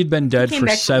 But he had been dead for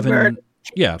 7.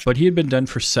 Yeah, but he had been dead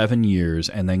for 7 years,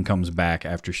 and then comes back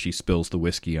after she spills the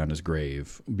whiskey on his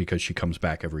grave, because she comes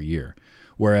back every year.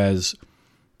 Whereas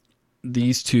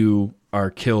these two are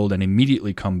killed and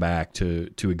immediately come back to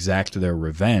exact their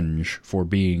revenge for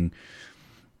being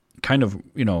kind of,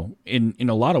 in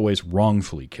a lot of ways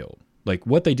wrongfully killed.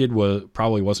 What they did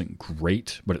probably wasn't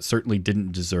great, but it certainly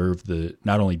didn't deserve the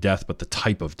not only death, but the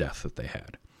type of death that they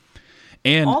had.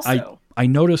 And also, I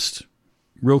noticed,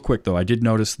 real quick though, I did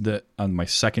notice that on my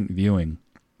second viewing,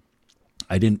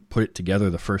 I didn't put it together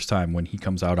the first time when he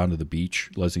comes out onto the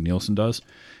beach, Leslie Nielsen does,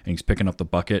 and he's picking up the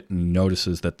bucket and he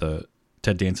notices that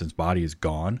Ted Danson's body is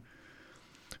gone.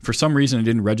 For some reason, it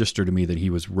didn't register to me that he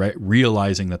was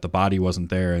realizing that the body wasn't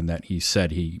there, and that he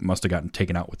said he must have gotten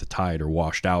taken out with the tide or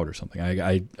washed out or something.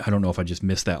 I don't know if I just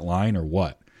missed that line or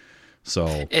what.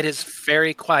 So it is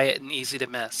very quiet and easy to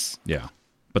miss. Yeah.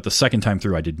 But the second time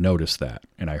through, I did notice that,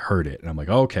 and I heard it, and I'm like,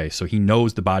 oh, okay, so he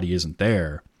knows the body isn't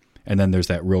there. And then there's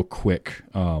that real quick,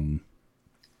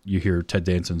 you hear Ted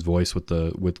Danson's voice with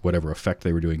whatever effect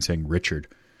they were doing, saying Richard,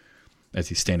 as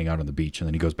he's standing out on the beach, and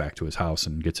then he goes back to his house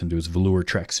and gets into his velour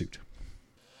tracksuit.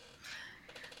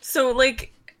 So,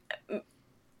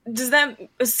 does that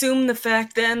assume the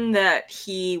fact then that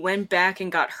he went back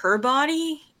and got her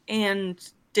body and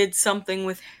did something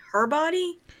with her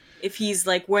body? If he's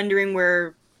wondering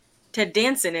where Ted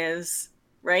Danson is,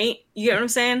 right? You get what I'm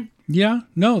saying? Yeah,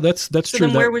 no, that's So true.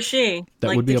 then where was she? that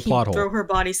Like, would be did a plot he hole. throw her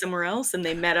body somewhere else and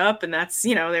they met up and that's,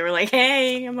 they were like,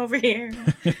 hey, I'm over here.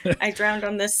 I drowned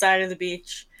on this side of the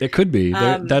beach. It could be.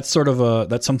 That's sort of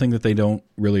that's something that they don't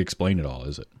really explain at all,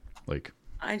 is it? Like,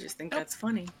 I just think that's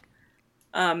funny.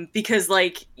 Because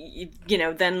like,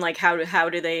 then like how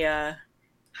do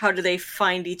they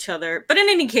find each other? But in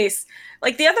any case,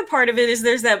 like the other part of it is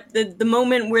there's that the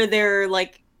moment where they're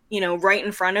like, right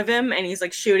in front of him and he's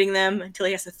like shooting them until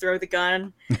he has to throw the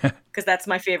gun. Because that's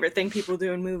my favorite thing people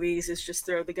do in movies is just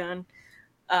throw the gun.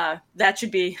 That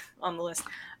should be on the list.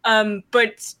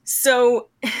 But so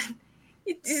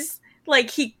it's like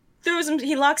he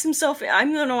locks himself. I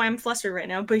don't know why I'm flustered right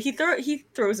now, but he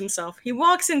throws himself. He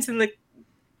walks into the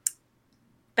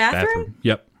bathroom.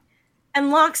 Yep. And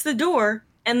locks the door,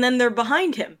 and then they're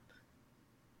behind him.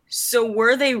 So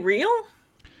were they real?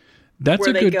 That's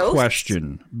Were a they good ghosts?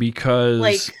 question because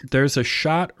Like- there's a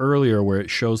shot earlier where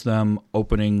it shows them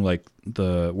opening like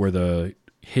where the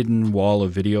hidden wall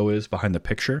of video is behind the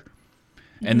picture.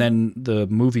 And then the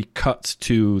movie cuts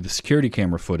to the security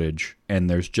camera footage and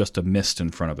there's just a mist in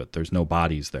front of it. There's no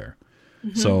bodies there.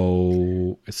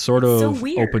 So it's sort So of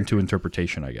weird. open to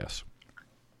interpretation, I guess.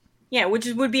 Yeah, which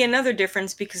would be another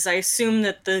difference because I assume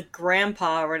that the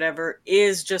grandpa or whatever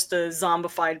is just a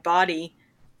zombified body,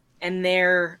 and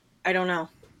I don't know. I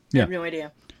Yeah. have no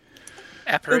idea.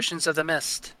 Apparitions of the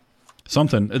Mist.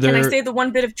 Something. Can I say the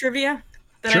one bit of trivia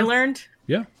that I Sure. learned?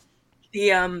 Yeah.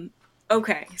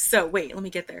 Okay, so wait, let me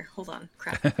get there. Hold on.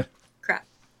 Crap.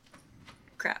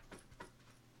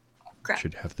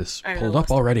 Should have this I pulled know.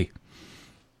 up already.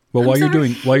 Well, I'm while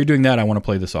sorry. you're doing that, I want to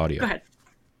play this audio. Go ahead.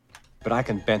 But I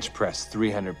can bench press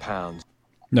 300 pounds.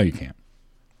 No, you can't.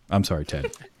 I'm sorry,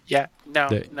 Ted. Yeah, no,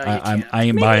 you can't. I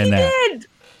ain't Maybe buying he that. did.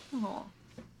 Aw.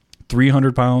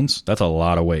 300 pounds, that's a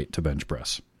lot of weight to bench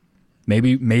press.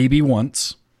 Maybe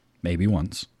once.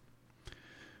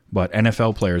 But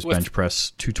NFL players bench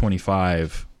press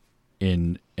 225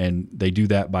 and they do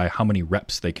that by how many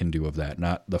reps they can do of that,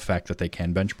 not the fact that they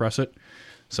can bench press it.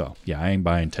 So, yeah, I ain't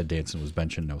buying Ted Danson was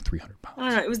benching no 300 pounds. I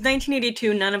don't know. It was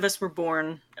 1982. None of us were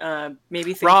born.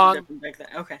 Maybe things Wrong. were different back then.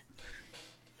 Okay.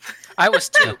 I was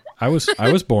too. I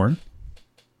was born.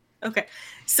 Okay.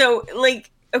 So,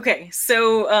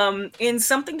 in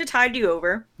Something to Tide You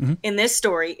Over, in this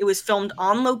story, it was filmed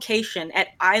on location at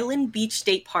Island Beach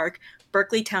State Park,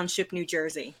 Berkeley Township, New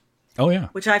Jersey, Oh, yeah.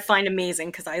 which I find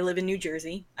amazing because I live in New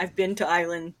Jersey. I've been to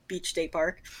Island Beach State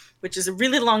Park, which is a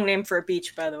really long name for a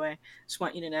beach, by the way. Just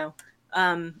want you to know.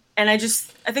 And I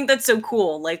think that's so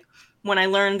cool. Like, when I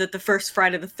learned that the first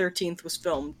Friday the 13th was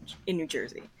filmed in New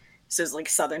Jersey. So it's like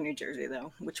southern New Jersey,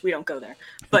 though, which we don't go there.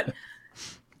 But,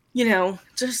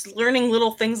 just learning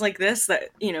little things like this that,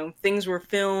 things were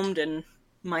filmed in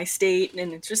my state.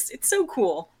 And it's so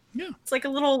cool. Yeah. It's like a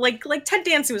little, like Ted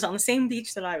Danson was on the same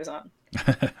beach that I was on.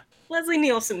 Leslie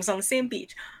Nielsen was on the same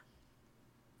beach.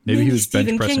 Maybe he was bench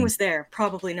Stephen pressing. King was there.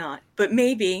 Probably not. But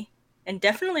maybe. And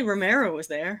definitely Romero was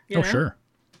there. You know? Sure.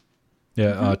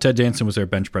 Yeah, Ted Danson was there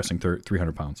bench pressing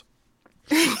 300 pounds.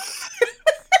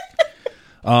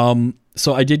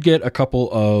 So I did get a couple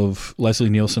of Leslie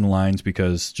Nielsen lines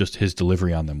because just his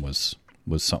delivery on them was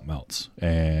something else.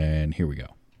 And here we go.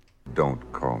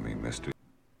 Don't call me Mr.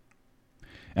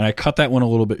 And I cut that one a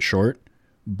little bit short,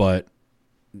 but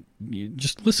you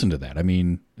just listen to that. I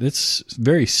mean, it's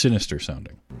very sinister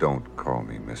sounding. Don't call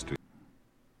me Mr.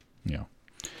 Yeah.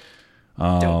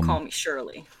 Don't call me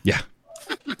Shirley. Yeah.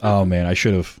 Oh man, I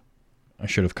should have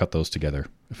cut those together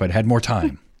if I'd had more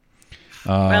time.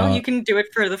 Well, you can do it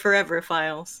for the Forever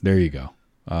Files. There you go.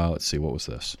 Let's see, what was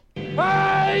this?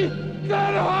 I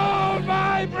can hold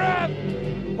my breath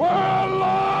for a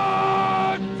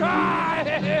long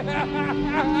time.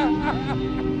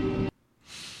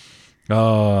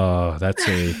 Oh,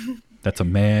 that's a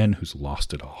man who's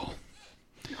lost it all.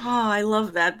 Oh, I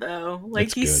love that though. Like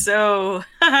It's he's good. so.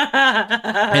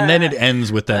 And then it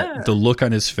ends with the look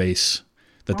on his face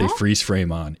that they freeze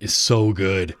frame on is so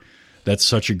good. That's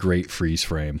such a great freeze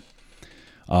frame.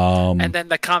 And then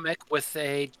the comic with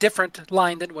a different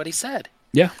line than what he said.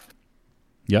 Yeah.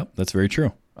 Yep, that's very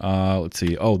true. Let's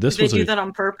see. Oh, this Did was they do that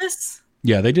on purpose?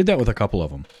 Yeah, they did that with a couple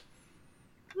of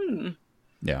them.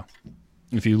 Yeah.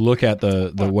 If you look at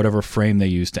the whatever frame they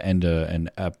use to end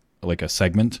like a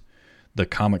segment, the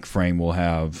comic frame will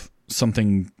have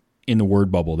something in the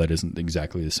word bubble that isn't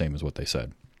exactly the same as what they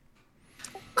said.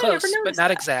 Close, but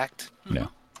not exact. Yeah.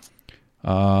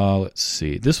 Let's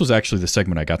see. This was actually the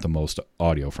segment I got the most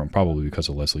audio from, probably because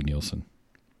of Leslie Nielsen.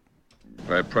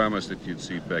 I promised that you'd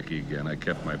see Becky again. I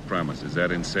kept my promise. Is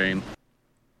that insane?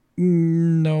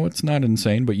 No, it's not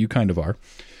insane, but you kind of are.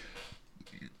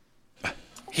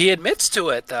 He admits to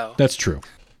it, though. That's true.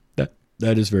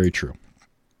 That is very true.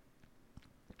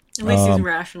 At least he's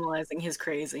rationalizing his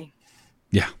crazy.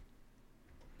 Yeah.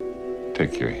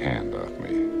 Take your hand off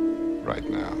me right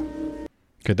now.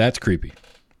 Okay, that's creepy.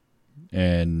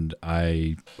 And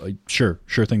I sure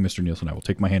thing, Mr. Nielsen. I will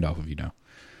take my hand off of you now.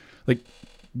 Like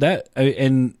that,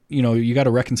 and you know, you got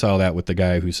to reconcile that with the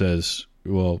guy who says,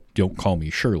 "Well, don't call me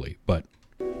Shirley," but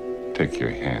take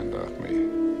your hand off me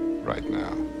right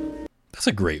now. That's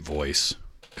a great voice.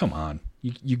 Come on,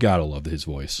 you gotta love his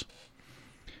voice.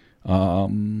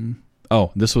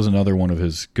 Oh, this was another one of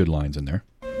his good lines in there.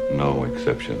 No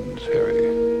exceptions,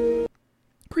 Harry.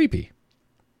 Creepy,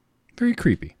 very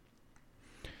creepy.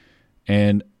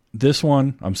 And this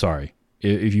one, I'm sorry.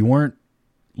 If you weren't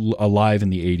alive in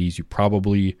the 80s, you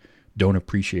probably don't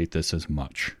appreciate this as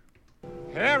much.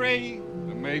 Harry,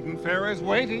 the maiden fair is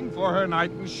waiting for her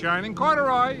knight in shining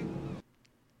corduroy.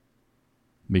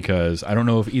 Because I don't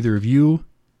know if either of you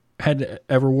had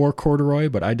ever wore corduroy,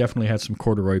 but I definitely had some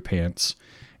corduroy pants.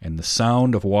 And the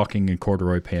sound of walking in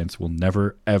corduroy pants will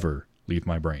never, ever leave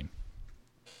my brain.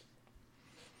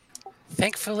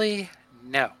 Thankfully,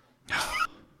 no.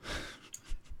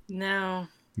 No.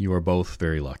 You are both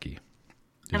very lucky.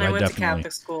 And I went to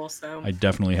Catholic school, so. I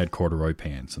definitely had corduroy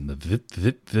pants and the vip,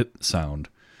 vip, vip sound.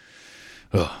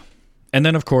 Ugh. And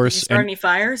then, of course... Did you start any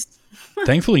fires?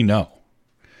 Thankfully, no.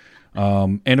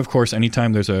 And, of course,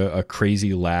 anytime there's a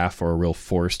crazy laugh or a real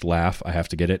forced laugh, I have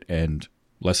to get it. And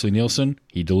Leslie Nielsen,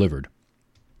 he delivered.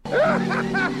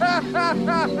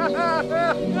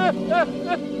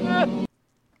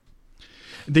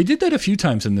 They did that a few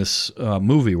times in this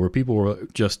movie where people were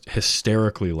just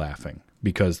hysterically laughing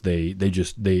because they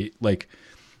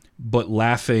but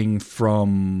laughing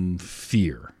from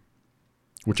fear,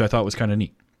 which I thought was kind of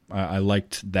neat. I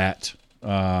liked that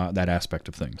aspect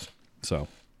of things. So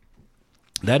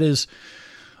that is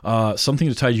something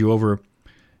to tide you over.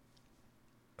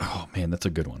 Oh man, that's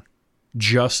a good one.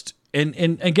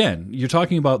 And again, you're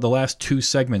talking about the last two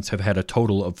segments have had a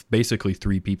total of basically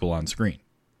 3 people on screen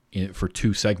for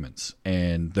 2 segments,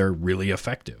 and they're really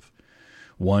effective.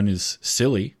 One is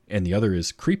silly and the other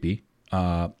is creepy,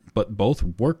 but both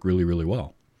work really, really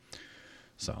well.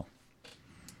 So,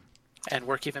 and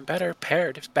work even better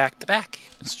paired back to back.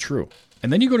 It's true.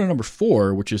 And then you go to number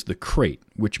 4, which is The Crate,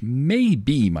 which may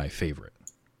be my favorite.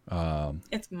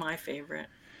 It's my favorite.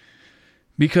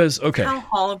 Because, okay. Hal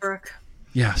Holbrook.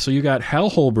 Yeah, so you got Hal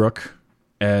Holbrook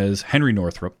as Henry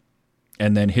Northrop,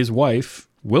 and then his wife,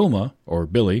 Wilma, or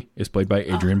Billy, is played by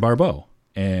Adrienne Barbeau.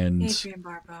 And Adrienne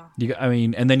Barbeau.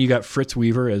 And then you got Fritz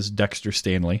Weaver as Dexter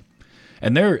Stanley.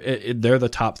 And they're the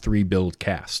top 3 billed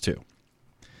cast, too.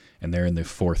 And they're in the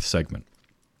 4th segment.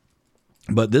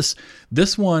 But this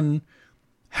one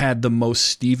had the most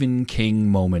Stephen King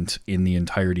moment in the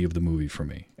entirety of the movie for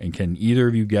me. And can either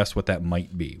of you guess what that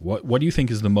might be? What do you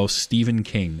think is the most Stephen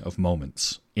King of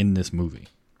moments in this movie?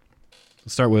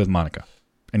 Let's start with Monica.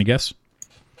 Any guess?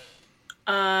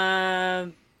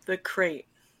 The Crate.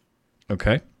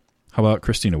 Okay. How about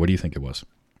Christina? What do you think it was?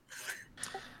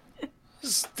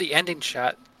 This is the ending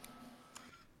shot.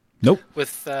 Nope.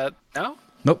 With, no?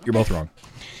 Nope, you're both wrong.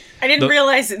 I didn't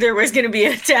realize that there was going to be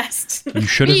a test. You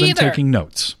should have been taking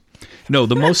notes. No,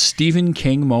 the most Stephen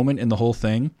King moment in the whole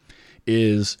thing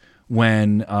is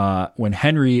when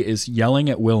Henry is yelling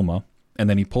at Wilma, and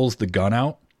then he pulls the gun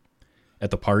out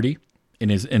at the party,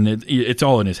 and it's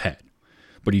all in his head.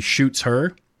 But he shoots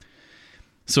her.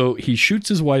 So he shoots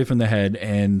his wife in the head,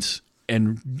 and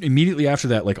immediately after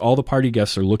that, like, all the party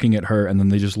guests are looking at her, and then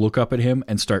they just look up at him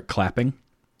and start clapping.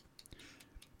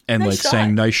 And nice shot.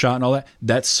 Saying nice shot and all that.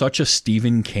 That's such a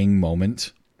Stephen King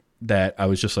moment that I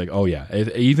was just like, oh yeah.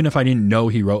 Even if I didn't know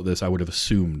he wrote this, I would have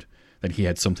assumed that he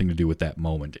had something to do with that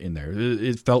moment in there.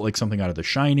 It felt like something out of The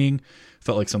Shining.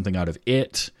 Felt like something out of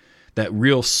It. That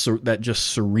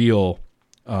just surreal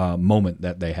moment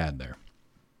that they had there.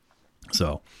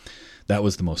 So that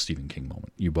was the most Stephen King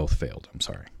moment. You both failed. I'm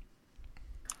sorry.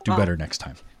 Do better next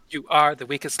time. You are the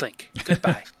weakest link.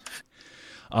 Goodbye.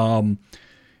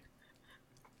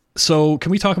 So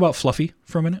can we talk about Fluffy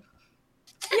for a minute?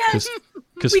 Yes.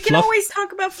 Because we can always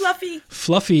talk about Fluffy.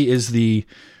 Fluffy is the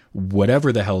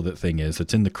whatever the hell that thing is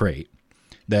that's in the crate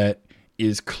that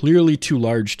is clearly too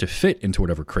large to fit into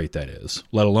whatever crate that is,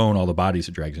 let alone all the bodies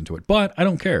it drags into it. But I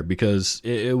don't care because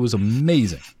it was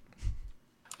amazing.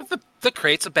 The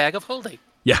crate's a bag of holding.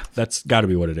 Yeah, that's got to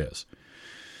be what it is.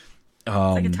 It's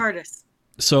like a TARDIS.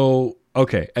 So,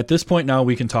 okay, at this point now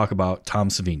we can talk about Tom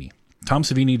Savini. Tom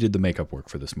Savini did the makeup work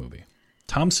for this movie.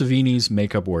 Tom Savini's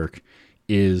makeup work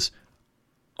is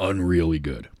unreally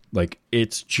good. Like,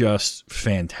 it's just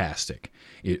fantastic.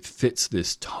 It fits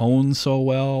this tone so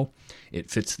well. It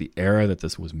fits the era that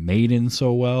this was made in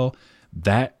so well.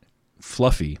 That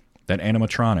Fluffy, that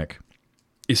animatronic,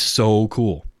 is so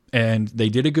cool. And they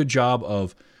did a good job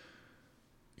of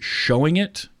showing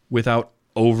it without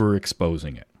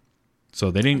overexposing it.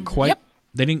 So they didn't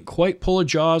quite pull a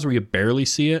Jaws where you barely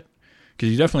see it, because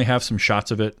you definitely have some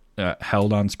shots of it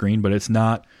held on screen, but it's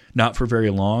not for very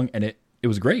long, and it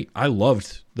was great. I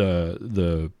loved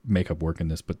the makeup work in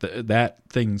this, but that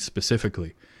thing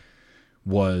specifically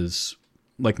was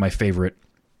like my favorite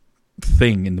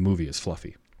thing in the movie is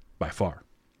Fluffy by far.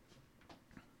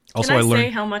 Also, Can I say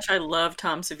how much I love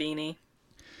Tom Savini?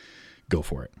 Go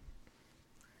for it.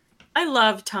 I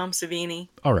love Tom Savini.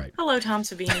 All right. Hello, Tom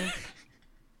Savini.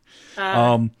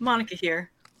 Monica here.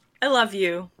 I love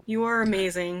you. You are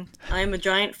amazing. I'm a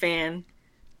giant fan.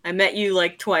 I met you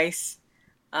like twice,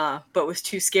 but was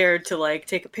too scared to like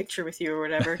take a picture with you or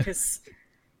whatever because,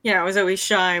 I was always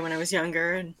shy when I was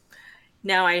younger, and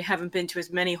now I haven't been to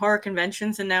as many horror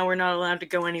conventions, and now we're not allowed to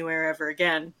go anywhere ever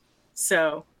again.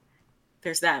 So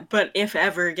there's that. But if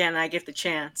ever again I get the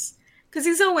chance, because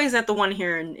he's always at the one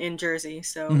here in Jersey,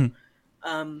 so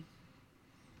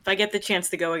if I get the chance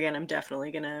to go again, I'm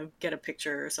definitely gonna get a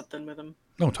picture or something with him.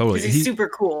 Oh, totally. He's super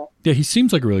cool. Yeah, he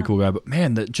seems like a really cool guy, but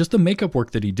man, just the makeup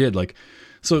work that he did, like,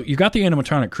 so you got the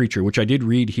animatronic creature, which I did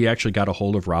read. He actually got a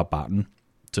hold of Rob Bottin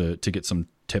to get some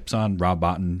tips on. Rob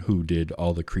Bottin, who did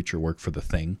all the creature work for The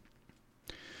Thing,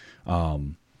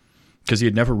 because he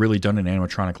had never really done an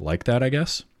animatronic like that, I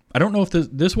guess. I don't know if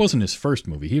this wasn't his first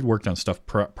movie. He had worked on stuff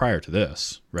prior to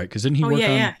this, right? Because then he worked on.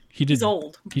 Yeah. He's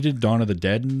old. He did Dawn of the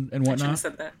Dead and whatnot. I should have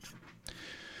said that.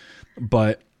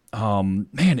 But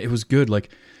man, it was good. Like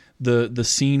the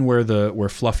scene where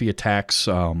Fluffy attacks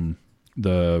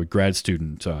the grad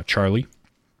student Charlie.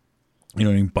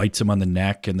 And he bites him on the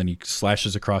neck, and then he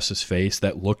slashes across his face.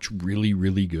 That looked really,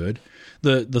 really good.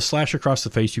 The slash across the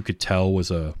face, you could tell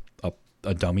was a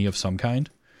dummy of some kind.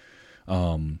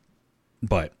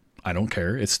 But I don't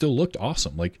care. It still looked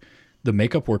awesome. Like, the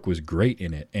makeup work was great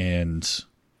in it, and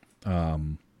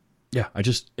and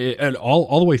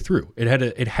all the way through, it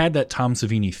had that Tom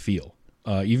Savini feel,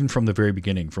 even from the very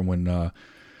beginning, from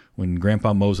when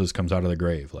Grandpa Moses comes out of the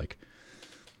grave. Like,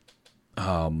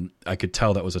 I could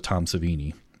tell that was a Tom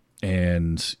Savini,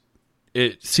 and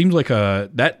it seemed like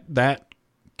that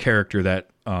character,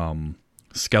 that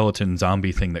skeleton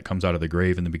zombie thing that comes out of the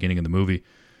grave in the beginning of the movie,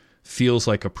 feels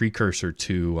like a precursor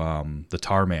to the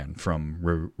Tar Man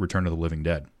from Return of the Living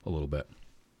Dead a little bit.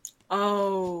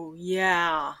 Oh,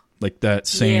 yeah. Like that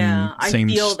same I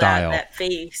feel style. That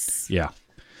face. Yeah.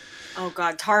 Oh,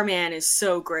 God. Tar Man is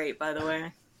so great, by the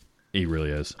way. He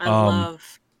really is. I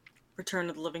love Return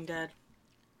of the Living Dead.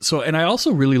 So, and I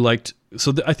also really liked...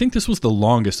 So I think this was the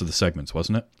longest of the segments,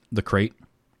 wasn't it? The crate,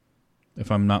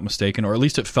 if I'm not mistaken. Or at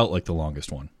least it felt like the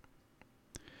longest one.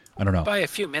 I don't know. By a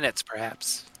few minutes,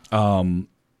 perhaps.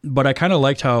 But I kind of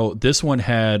liked how this one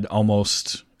had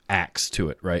almost acts to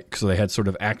it, right? Because they had sort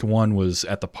of Act 1 was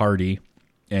at the party,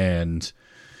 and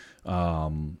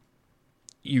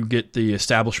you get the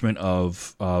establishment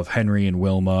of Henry and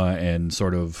Wilma and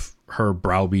sort of her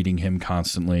browbeating him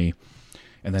constantly.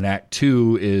 And then Act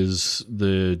 2 is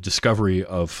the discovery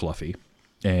of Fluffy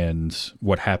and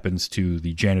what happens to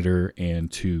the janitor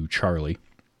and to Charlie.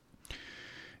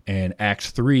 And Act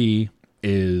 3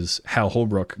 is Hal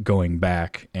Holbrook going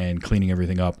back and cleaning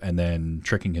everything up and then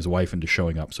tricking his wife into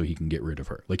showing up so he can get rid of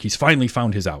her. Like, he's finally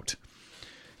found his out.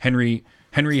 Henry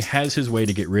has his way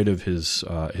to get rid of his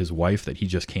wife that he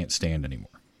just can't stand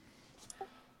anymore.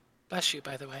 Bless you,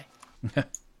 by the way.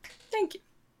 Thank you.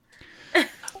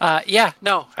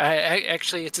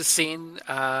 Actually, it's a scene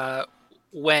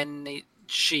when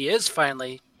she is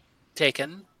finally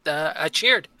taken. I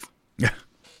cheered.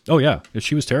 Oh, yeah.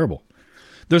 She was terrible.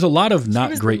 There's a lot of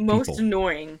not great people. She was the most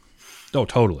annoying. Oh,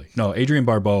 totally. No, Adrienne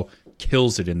Barbeau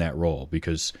kills it in that role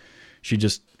because she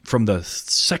just, from the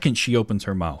second she opens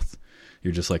her mouth,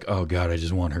 you're just like, oh, God, I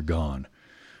just want her gone.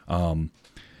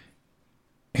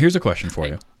 Here's a question for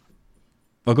you.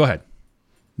 Oh, go ahead.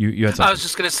 You had something. I was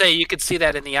just going to say, you could see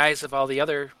that in the eyes of all the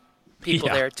other people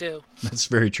there, too. That's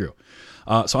very true.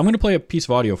 So I'm going to play a piece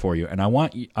of audio for you, and I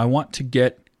want to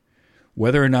get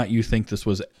whether or not you think this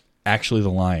was actually the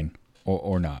line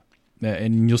or not.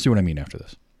 And you'll see what I mean after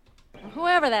this.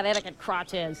 Whoever that etiquette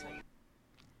crotch is.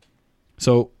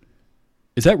 So,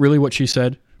 is that really what she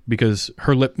said? Because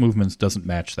her lip movements doesn't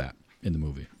match that in the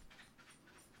movie.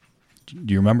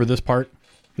 Do you remember this part?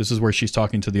 This is where she's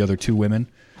talking to the other two women.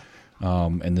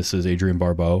 And this is Adrienne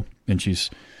Barbeau. And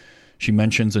she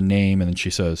mentions a name, and then she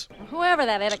says, Whoever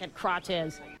that etiquette crotch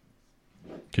is.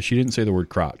 because she didn't say the word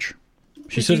crotch.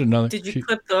 She Did said you- another. Did you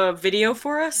clip the video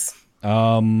for us?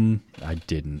 I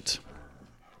didn't.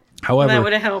 However, That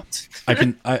would have helped.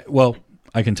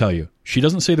 I can tell you. She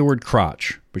doesn't say the word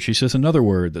crotch, but she says another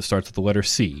word that starts with the letter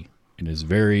C and is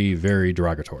very, very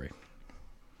derogatory.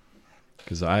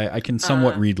 Because I can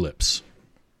somewhat read lips.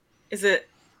 Is it?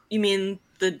 You mean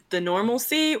the normal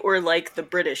C or like the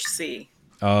British C?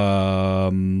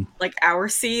 Like our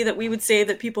C that we would say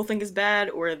that people think is bad,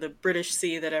 or the British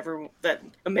C that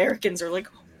Americans are like,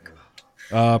 oh my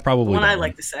God. Probably The one that I one.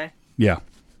 like to say. Yeah,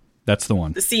 that's the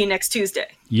one. The See You Next Tuesday.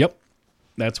 Yep,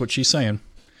 that's what she's saying.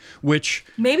 Which,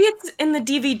 Maybe it's in the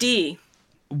DVD.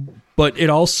 but it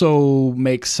also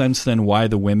makes sense then why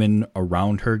the women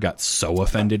around her got so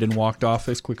offended and walked off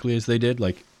as quickly as they did.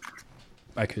 Like,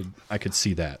 I could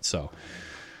see that. So,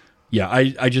 yeah,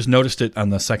 I just noticed it on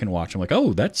the second watch. I'm like,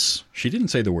 oh, she didn't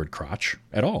say the word crotch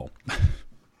at all.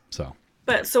 So.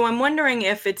 But so I'm wondering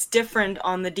if it's different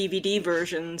on the DVD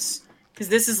versions, because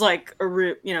this is like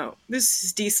this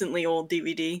is decently old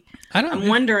DVD. I'm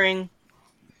wondering.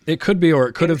 It could be, or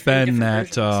it could have been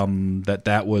different that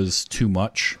that was too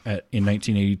much in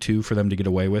 1982 for them to get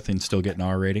away with and still get an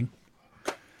R rating.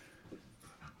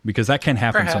 Because that can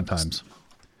happen Perhaps. sometimes.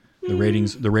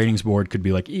 The ratings board could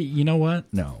be like, you know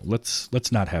what? No,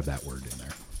 let's not have that word in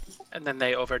there. And then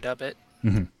they overdub it.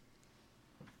 Mm-hmm.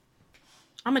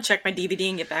 I'm gonna check my DVD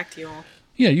and get back to you all.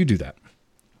 Yeah, you do that.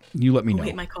 You let me I'll know.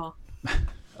 wait my call.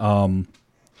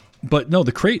 But no,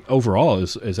 The Crate overall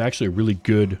is actually a really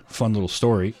good, fun little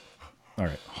story. All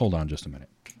right, hold on just a minute.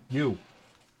 You.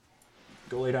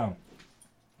 Go lay down.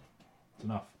 It's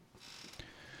enough.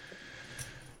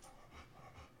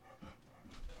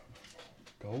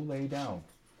 Go lay down.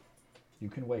 You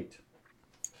can wait.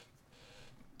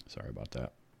 Sorry about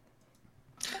that.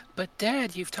 But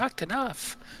Dad, you've talked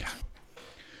enough.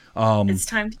 It's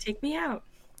time to take me out.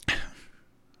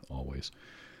 Always.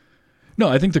 No,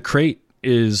 I think The Crate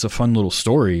is a fun little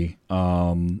story.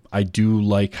 I do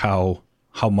like how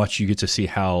much you get to see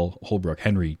Hal Holbrook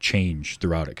Henry change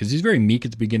throughout it, because he's very meek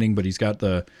at the beginning, but he's got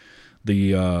the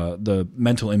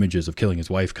mental images of killing his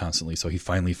wife constantly. So he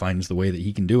finally finds the way that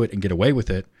he can do it and get away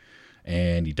with it,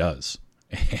 and he does.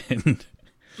 And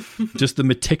just the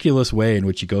meticulous way in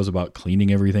which he goes about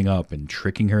cleaning everything up and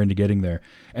tricking her into getting there.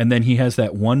 And then he has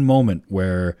that one moment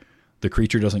where the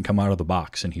creature doesn't come out of the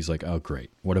box, and he's like, "Oh, great!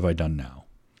 What have I done now?"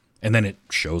 And then it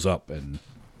shows up and,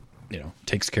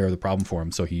 takes care of the problem for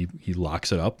him. So he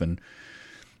locks it up, and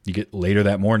you get later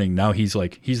that morning. Now he's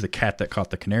the cat that caught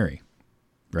the canary,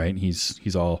 right? He's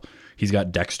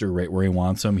got Dexter right where he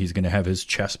wants him. He's going to have his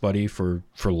chess buddy for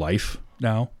life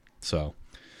now. So,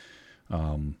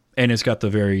 and it's got the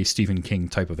very Stephen King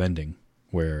type of ending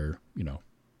where,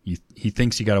 he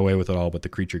thinks he got away with it all, but the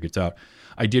creature gets out.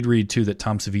 I did read too that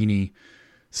Tom Savini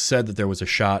said that there was a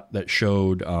shot that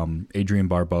showed Adrienne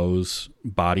Barbeau's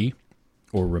body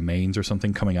or remains or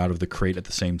something coming out of the crate at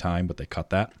the same time, but they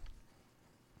cut that.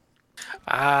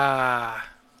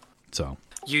 So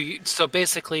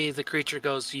basically the creature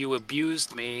goes, "You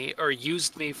abused me or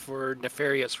used me for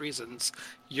nefarious reasons.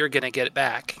 You're going to get it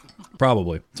back."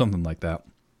 Probably something like that.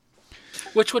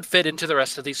 Which would fit into the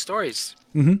rest of these stories.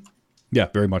 Mm-hmm. Yeah,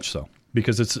 very much so.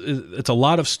 Because it's a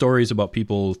lot of stories about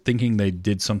people thinking they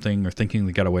did something or thinking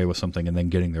they got away with something and then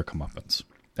getting their comeuppance.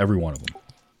 Every one of them.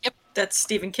 Yep, that's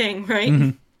Stephen King, right? Mm-hmm.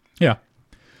 Yeah.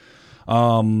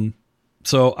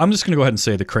 So I'm just going to go ahead and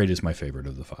say The Crate is my favorite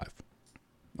of the five.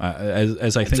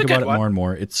 As I think about it more and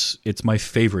more, it's my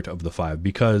favorite of the five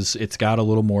because it's got a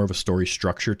little more of a story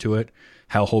structure to it.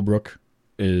 Hal Holbrook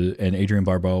and Adrienne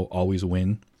Barbeau always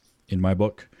win in my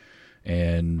book,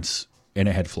 and it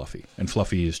had Fluffy, and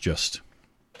Fluffy is just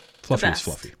Fluffy is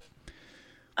Fluffy.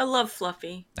 I love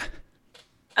Fluffy.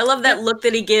 I love that look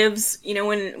that he gives.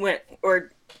 When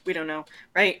or we don't know,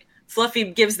 right? Fluffy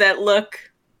gives that look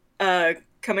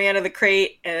coming out of the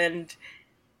crate, and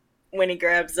when he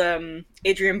grabs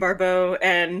Adrienne Barbeau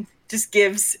and just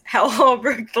gives Hal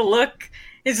Holbrook the look,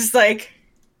 it's just like,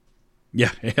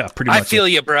 yeah, pretty much. I feel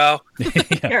you, bro.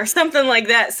 yeah, or something like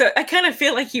that. So I kind of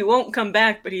feel like he won't come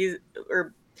back, but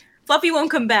Fluffy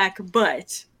won't come back,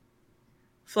 but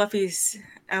Fluffy's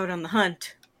out on the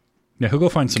hunt. Yeah, he'll go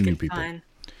find some new people. Fine.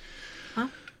 Huh?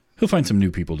 He'll find some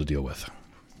new people to deal with.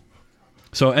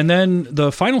 So, and then the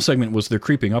final segment was They're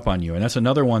Creeping Up on You, and that's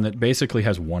another one that basically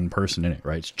has one person in it,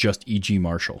 right? It's just E.G.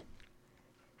 Marshall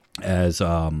as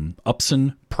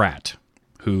Upson Pratt,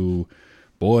 who,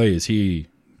 boy, is he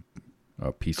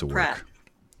a piece of work.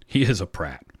 He is a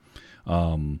Pratt.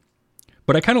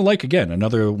 But I kind of like, again,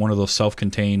 another one of those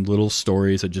self-contained little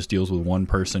stories that just deals with one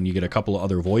person. You get a couple of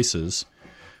other voices,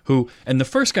 And the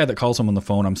first guy that calls him on the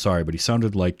phone, I'm sorry, but he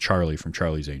sounded like Charlie from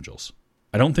Charlie's Angels.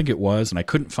 I don't think it was, and I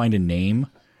couldn't find a name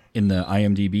in the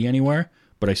IMDb anywhere,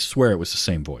 but I swear it was the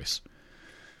same voice.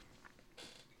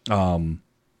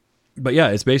 But yeah,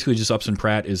 it's basically just Upson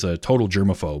Pratt is a total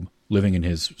germaphobe living in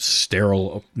his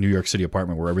sterile New York City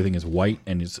apartment where everything is white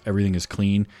and everything is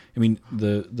clean. I mean,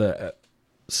 the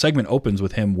segment opens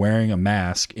with him wearing a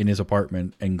mask in his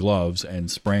apartment and gloves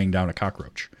and spraying down a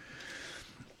cockroach.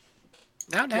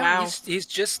 Now, Wow. he's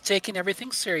just taking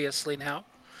everything seriously now.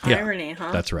 Yeah, Irony,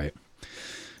 huh? that's right.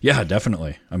 Yeah,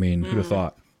 definitely. I mean, who'd have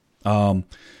thought?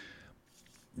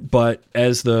 But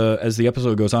as the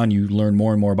episode goes on, you learn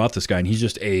more and more about this guy, and he's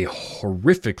just a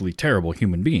horrifically terrible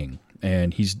human being.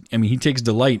 And he takes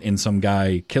delight in some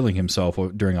guy killing himself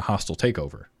during a hostile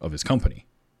takeover of his company,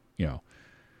 you know.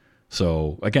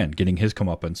 So again, getting his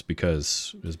comeuppance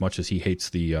because as much as he hates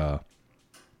the.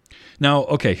 Now,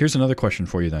 okay, here's another question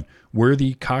for you then: were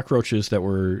the cockroaches that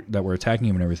were attacking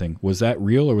him and everything, was that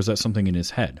real or was that something in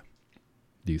his head?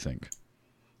 Do you think?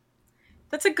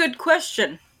 That's a good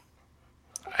question.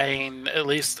 I mean, at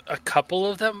least a couple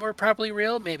of them were probably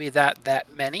real. Maybe that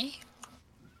many.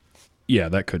 Yeah,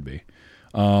 that could be.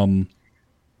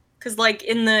 Because like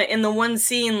in the one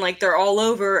scene, like they're all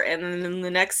over, and then in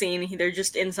the next scene, they're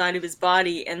just inside of his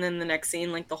body, and then the next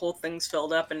scene, like the whole thing's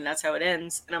filled up, and that's how it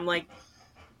ends. And I'm like,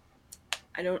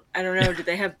 I don't know. Did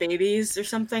they have babies or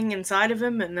something inside of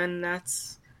him? And then I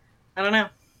don't know.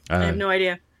 I have no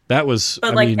idea. That was,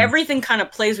 but everything kind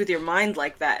of plays with your mind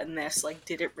like that in this. Like,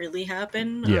 did it really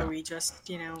happen? Yeah. Or are we just,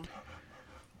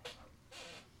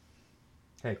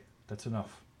 Hey, that's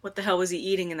enough. What the hell was he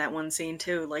eating in that one scene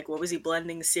too? Like, what was he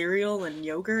blending cereal and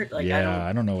yogurt? Like, yeah,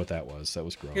 I don't know what that was. That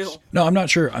was gross. Ew. No, I'm not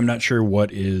sure. I'm not sure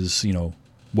what is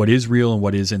real and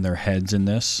what is in their heads in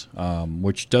this,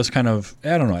 which does kind of,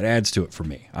 I don't know, it adds to it for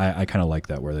me. I kind of like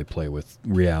that where they play with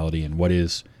reality and what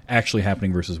is actually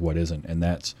happening versus what isn't, and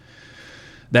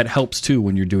that helps too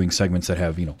when you're doing segments that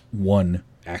have one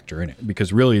actor in it,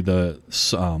 because really the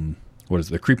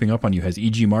Creeping Up on You has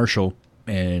E.G. Marshall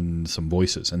and some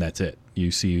voices, and that's it. You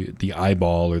see the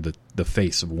eyeball or the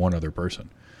face of one other person.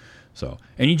 So,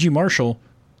 and E.G. Marshall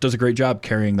does a great job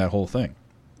carrying that whole thing,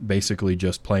 basically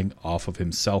just playing off of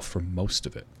himself for most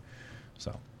of it.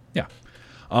 So, yeah.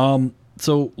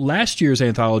 So last year's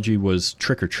anthology was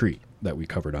Trick or Treat that we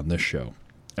covered on this show.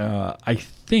 I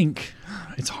think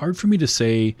it's hard for me to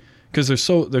say because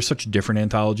there's such different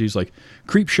anthologies. Like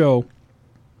Creepshow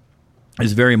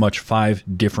is very much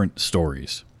 5 different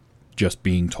stories just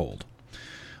being told.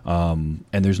 And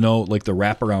there's no, like, the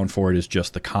wraparound for it is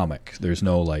just the comic. There's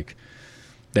no, like,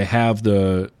 they have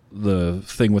the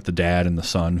thing with the dad and the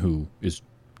son, who is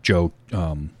Joe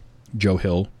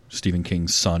Hill, Stephen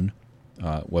King's son,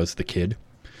 was the kid.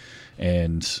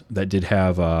 And that did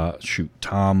have,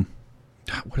 Tom,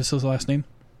 what is his last name?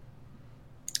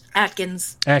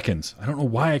 Atkins. I don't know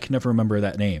why I can never remember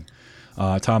that name.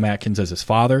 Tom Atkins as his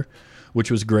father, which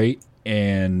was great,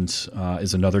 and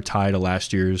is another tie to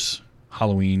last year's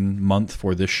Halloween month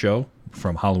for this show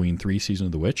from Halloween 3 Season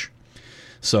of the Witch.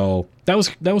 So that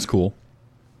was cool,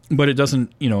 but it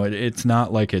doesn't, it's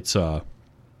not like it's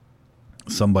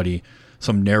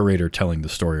some narrator telling the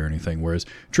story or anything. Whereas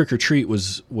Trick or Treat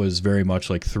was very much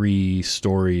like 3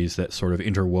 stories that sort of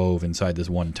interwove inside this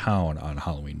one town on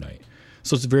Halloween night.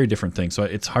 So it's a very different thing. So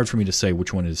it's hard for me to say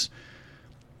which one is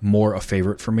more a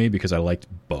favorite for me, because I liked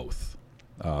both.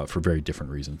 For very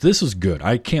different reasons. This is good.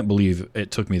 I can't believe it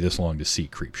took me this long to see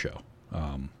Creepshow.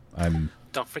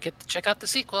 Don't forget to check out the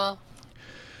sequel.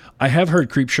 I have heard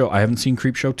Creepshow. I haven't seen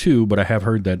Creepshow 2, but I have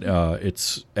heard that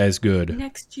it's as good.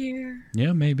 Next year.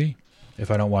 Yeah, maybe. If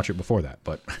I don't watch it before that,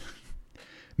 but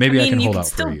maybe I can hold out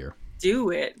for a year. Do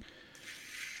it.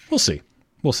 We'll see.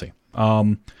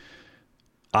 I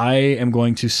am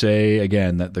going to say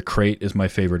again that The Crate is my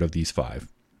favorite of these 5,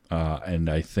 and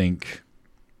I think.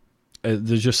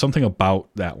 There's just something about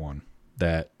that one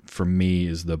that for me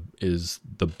is the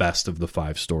best of the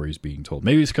 5 stories being told.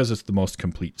 Maybe it's because it's the most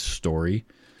complete story,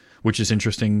 which is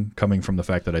interesting coming from the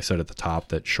fact that I said at the top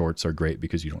that shorts are great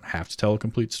because you don't have to tell a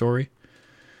complete story.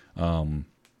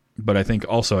 But I think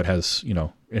also it has,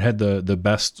 it had the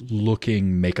best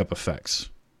looking makeup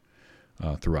effects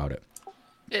throughout it.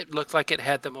 It looked like it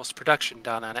had the most production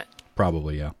done on it.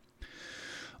 Probably, yeah.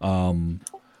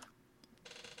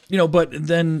 But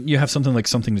then you have something like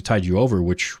Something to Tide You Over,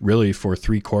 which really for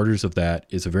 3/4 of that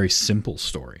is a very simple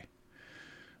story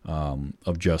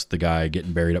of just the guy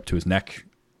getting buried up to his neck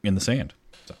in the sand.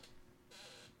 So.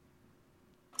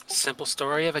 Simple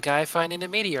story of a guy finding a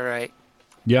meteorite.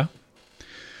 Yeah.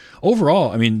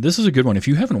 Overall, I mean, this is a good one. If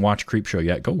you haven't watched Creepshow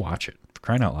yet, go watch it.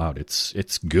 crying out loud,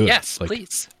 it's good. Yes,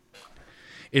 please.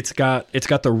 It's got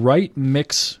the right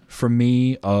mix for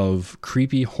me of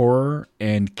creepy horror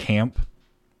and camp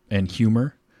and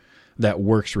humor that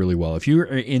works really well. If you're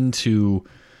into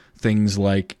things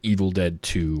like Evil Dead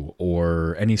 2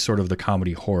 or any sort of the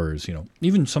comedy horrors,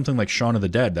 even something like Shaun of the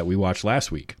Dead that we watched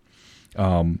last week,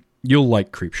 you'll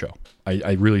like Creepshow.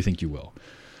 I really think you will.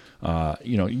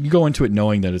 You go into it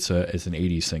knowing that it's an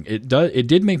 80s thing. It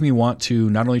did make me want to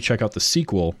not only check out the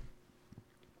sequel,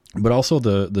 but also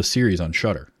the series on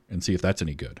Shudder and see if that's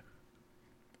any good.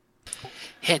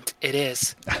 Hint, it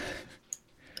is.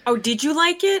 Oh, did you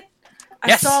like it?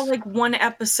 Yes. I saw like one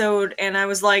episode and I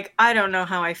was like, I don't know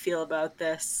how I feel about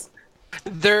this.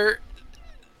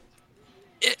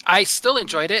 I still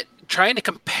enjoyed it. Trying to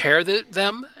compare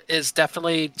them is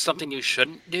definitely something you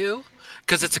shouldn't do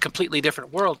because it's a completely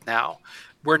different world now.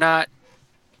 We're not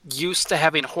used to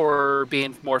having horror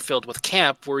being more filled with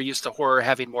camp. We're used to horror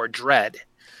having more dread.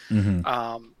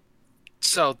 Mm-hmm.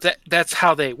 So that's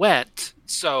how they went.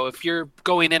 So if you're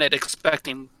going in it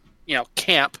expecting,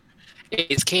 camp,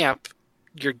 80s camp,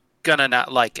 you're gonna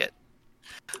not like it.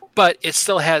 But it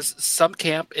still has some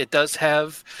camp. It does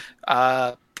have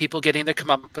people getting their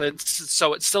comeuppance,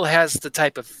 so it still has the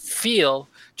type of feel,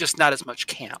 just not as much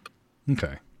camp.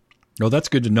 Okay. Well, that's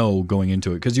good to know going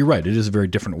into it, because you're right. It is a very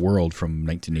different world from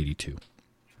 1982.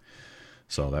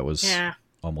 So that was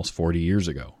almost 40 years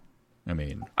ago. I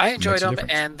mean, I enjoyed them,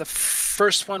 and the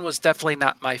first one was definitely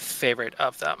not my favorite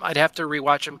of them. I'd have to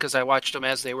rewatch them because I watched them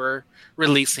as they were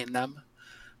releasing them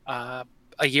a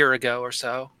year ago or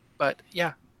so. But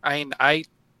yeah, I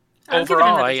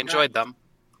overall I enjoyed them.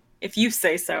 If you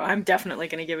say so, I'm definitely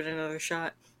going to give it another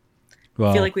shot.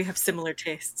 Well, I feel like we have similar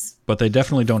tastes. But they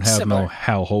definitely don't have no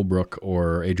Hal Holbrook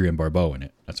or Adrienne Barbeau in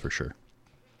it. That's for sure.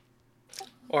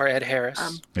 Or Ed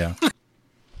Harris. Yeah.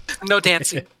 No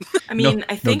dancing. I mean,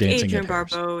 I think Adrienne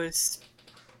Barbeau is.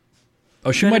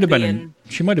 Oh, she might have been.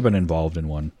 She might have been involved in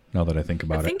one. Now that I think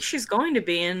about it, I think she's going to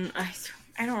be in.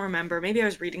 I don't remember. Maybe I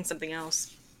was reading something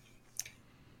else.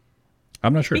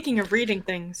 I'm not sure. Speaking of reading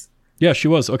things. Yeah, she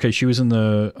was. Okay, she was in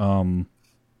the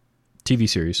TV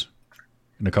series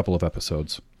in a couple of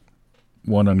episodes.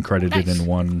 One uncredited and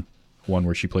one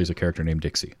where she plays a character named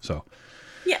Dixie. So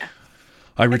yeah.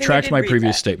 I retract my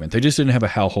previous statement. They just didn't have a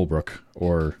Hal Holbrook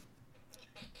or.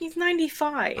 He's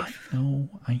 95.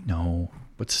 I know,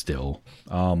 but still.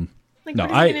 What is he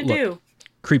gonna do?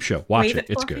 Creepshow. Watch Wave it.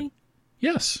 It's Fluffy? good.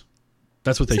 Yes,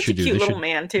 that's what they should do. Cute They little should,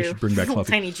 man too. They should bring back little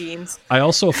Fluffy. Tiny jeans. I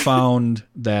also found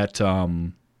that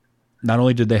not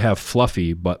only did they have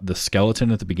Fluffy, but the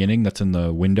skeleton at the beginning that's in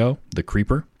the window, the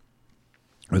creeper,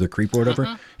 or the creep or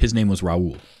whatever, his name was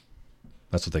Raoul.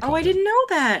 That's what they called him. I didn't know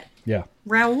that. Yeah.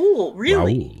 Raoul,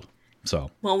 really? Raoul.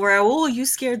 So. Well, Raoul, you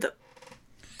scared the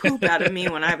poop out of me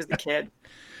when I was a kid.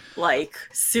 Like,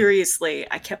 seriously,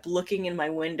 I kept looking in my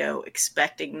window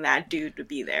expecting that dude to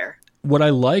be there. What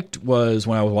I liked was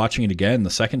when I was watching it again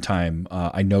the second time,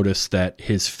 I noticed that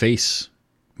his face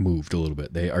moved a little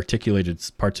bit. They articulated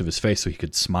parts of his face so he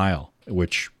could smile,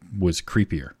 which was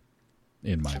creepier,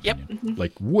 in my opinion. Mm-hmm.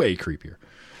 Like, way creepier.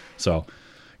 So,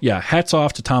 yeah, hats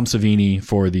off to Tom Savini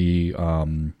for the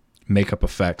makeup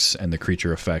effects and the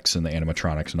creature effects and the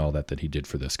animatronics and all that he did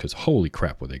for this, because holy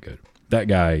crap, were they good. That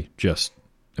guy just,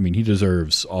 I mean, he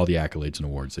deserves all the accolades and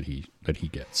awards that he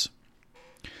gets.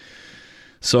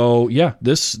 So, yeah,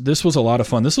 this was a lot of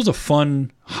fun. This was a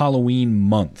fun Halloween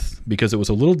month because it was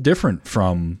a little different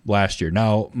from last year.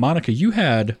 Now, Monica, you've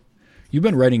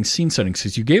been writing scene settings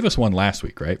because you gave us one last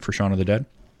week, right, for Shaun of the Dead?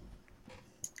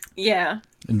 Yeah.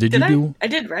 And did you do? I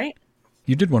did, right?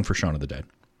 You did one for Shaun of the Dead.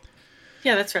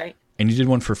 Yeah, that's right. And you did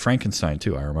one for Frankenstein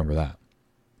too. I remember that.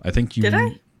 I think you did.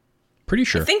 I? Pretty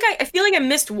sure. I feel like I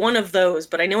missed one of those,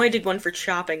 but I know I did one for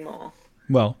Chopping Mall.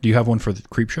 Well, do you have one for the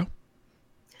Creepshow?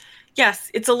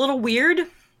 Yes, it's a little weird.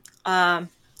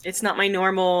 It's not my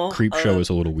normal. Creepshow is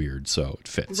a little weird, so it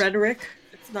fits. Rhetoric.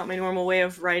 It's not my normal way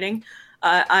of writing.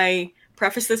 I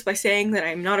preface this by saying that I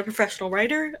am not a professional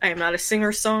writer. I am not a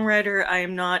singer-songwriter. I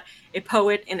am not a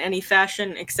poet in any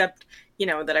fashion, except,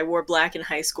 that I wore black in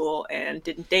high school and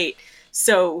didn't date.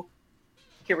 So,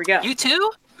 here we go. You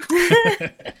too?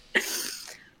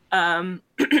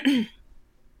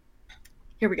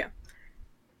 Here we go.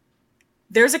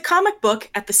 There's a comic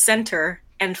book at the center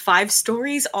and 5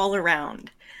 stories all around.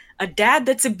 A dad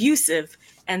that's abusive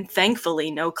and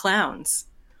thankfully no clowns.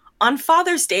 On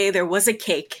Father's Day there was a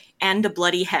cake and a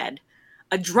bloody head.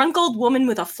 A drunk old woman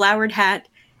with a flowered hat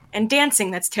and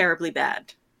dancing that's terribly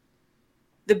bad.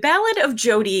 The Ballad of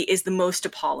Jody is the most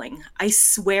appalling. I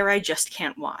swear I just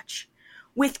can't watch.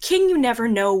 With King you never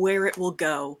know where it will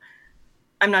go.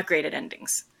 I'm not great at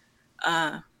endings.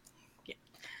 Yeah.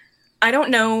 I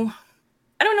don't know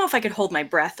if I could hold my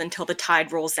breath until the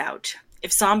tide rolls out.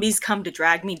 If zombies come to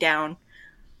drag me down,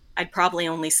 I'd probably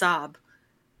only sob.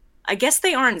 I guess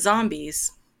they aren't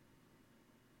zombies,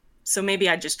 so maybe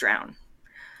I'd just drown.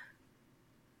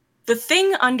 The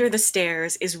thing under the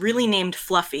stairs is really named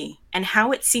Fluffy, and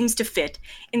how it seems to fit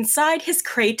inside his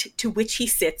crate to which he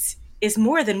sits is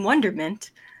more than wonderment.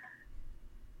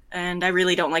 And I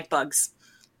really don't like bugs.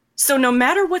 So no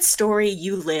matter what story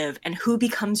you live and who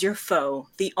becomes your foe,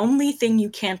 the only thing you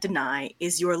can't deny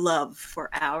is your love for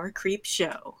our creep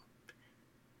show.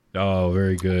 Oh,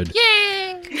 very good.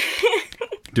 Yay!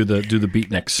 Do the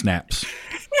beatnik snaps.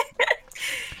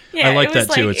 Yeah, I like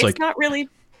that too. It's like not really.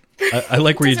 I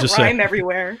like where you just rhyme say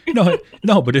everywhere.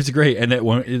 no, but it's great. And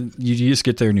you just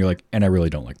get there and you're like, and I really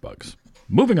don't like bugs.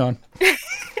 Moving on.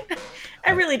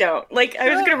 I really don't. Like, I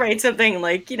was going to write something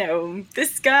like,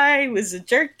 this guy was a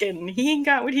jerk and he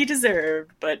got what he deserved,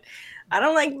 but I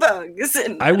don't like bugs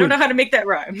and I don't know how to make that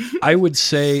rhyme. I would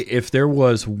say if there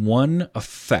was one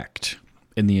effect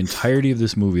in the entirety of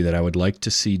this movie that I would like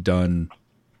to see done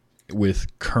with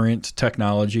current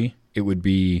technology, it would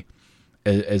be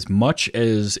as much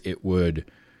as it would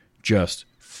just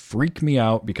freak me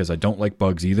out because I don't like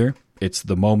bugs either. It's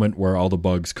the moment where all the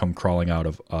bugs come crawling out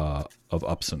of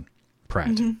Upson Pratt.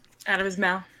 Mm-hmm. Out of his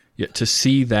mouth. Yeah, to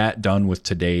see that done with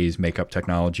today's makeup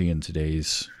technology and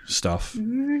today's stuff.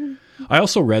 Mm-hmm. I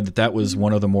also read that was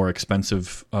one of the more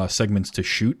expensive segments to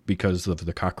shoot because of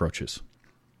the cockroaches.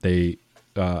 I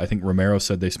think Romero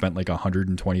said they spent like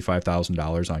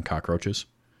 $125,000 on cockroaches.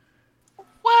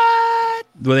 What?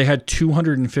 Well, they had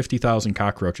 250,000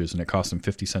 cockroaches and it cost them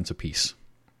 50 cents a piece.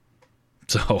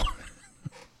 So...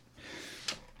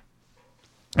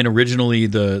 And originally,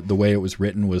 the way it was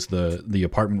written was the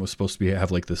apartment was supposed to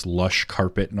have like this lush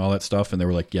carpet and all that stuff, and they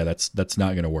were like, yeah, that's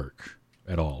not going to work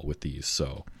at all with these.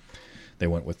 So they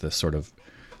went with this sort of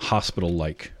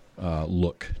hospital-like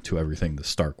look to everything, the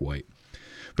stark white.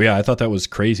 But yeah, I thought that was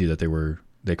crazy that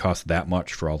they cost that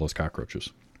much for all those cockroaches,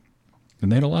 and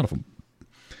they had a lot of them.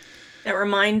 That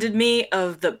reminded me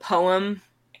of the poem.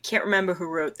 I can't remember who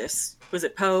wrote this. Was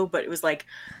it Poe? But it was like,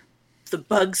 the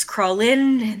bugs crawl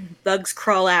in and bugs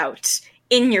crawl out,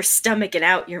 in your stomach and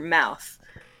out your mouth.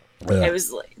 Yeah. It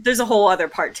was like, there's a whole other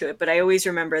part to it, but I always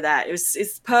remember that.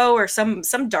 It's Poe or some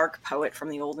dark poet from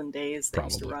the olden days that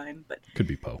used to rhyme. But could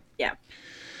be Poe. Yeah.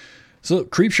 So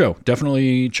Creepshow,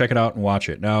 definitely check it out and watch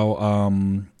it. Now,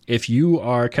 if you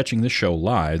are catching this show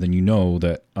live, then you know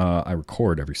that I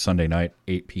record every Sunday night,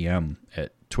 8 p.m.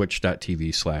 at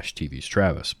twitch.tv/TV's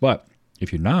Travis. But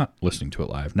if you're not listening to it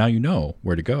live, now you know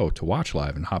where to go to watch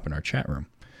live and hop in our chat room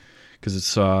because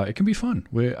it can be fun.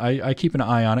 I keep an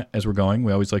eye on it as we're going.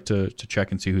 We always like to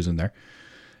check and see who's in there.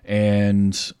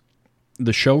 And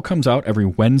the show comes out every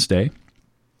Wednesday.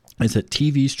 It's at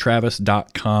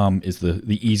tvstravis.com is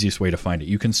the easiest way to find it.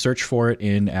 You can search for it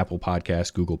in Apple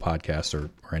Podcasts, Google Podcasts,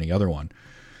 or any other one.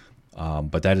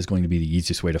 But that is going to be the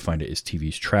easiest way to find it is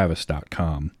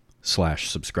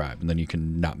tvstravis.com/subscribe. And then you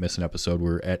can not miss an episode.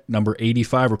 We're at number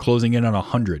 85. We're closing in on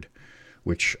 100,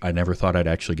 which I never thought I'd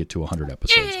actually get to 100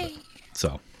 episodes. But,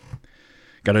 so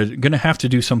gonna have to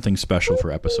do something special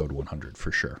for episode 100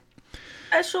 for sure.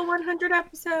 Special 100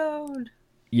 episode.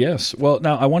 Yes. Well,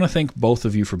 now I want to thank both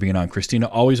of you for being on. Christina,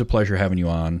 always a pleasure having you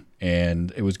on.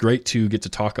 And it was great to get to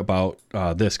talk about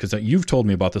this because you've told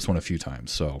me about this one a few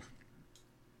times. So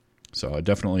I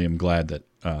definitely am glad that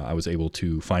I was able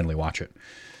to finally watch it.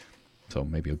 So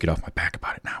maybe I'll get off my back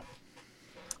about it now.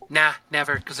 Nah,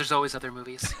 never, because there's always other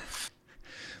movies.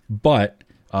 But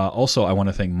also, I want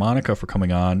to thank Monica for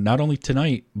coming on, not only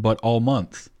tonight, but all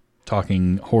month,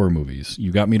 talking horror movies.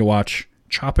 You got me to watch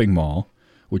Chopping Mall,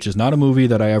 which is not a movie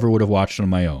that I ever would have watched on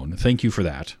my own. Thank you for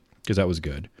that, because that was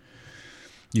good.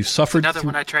 You suffered Another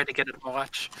one I tried to get him to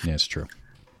watch. Yeah, it's true.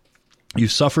 You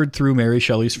suffered through Mary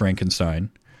Shelley's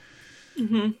Frankenstein.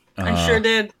 Mm-hmm. I sure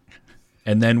did.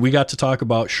 And then we got to talk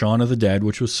about Shaun of the Dead,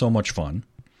 which was so much fun.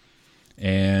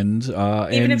 And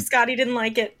even if Scotty didn't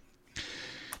like it.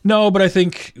 No, but I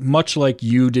think much like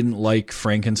you didn't like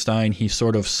Frankenstein, he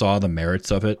sort of saw the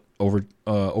merits of it over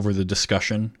the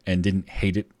discussion and didn't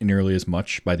hate it nearly as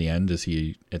much by the end as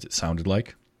it sounded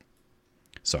like.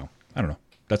 So I don't know.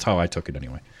 That's how I took it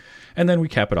anyway. And then we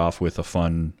cap it off with a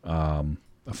fun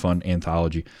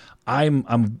anthology. I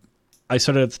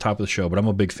said it at the top of the show, but I'm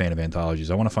a big fan of anthologies.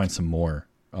 I want to find some more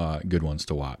good ones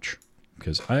to watch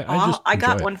because I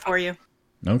got one for you.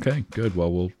 Okay, good.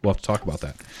 Well, we'll have to talk about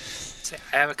that.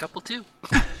 I have a couple too.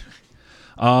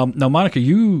 Now, Monica,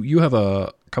 you have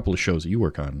a couple of shows that you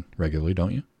work on regularly,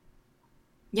 don't you?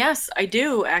 Yes, I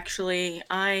do actually.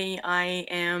 I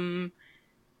am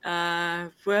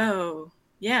Whoa.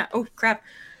 Yeah. Oh, crap.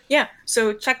 Yeah.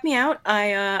 So check me out.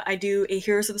 I do a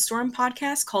Heroes of the Storm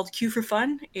podcast called Q for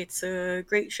Fun. It's a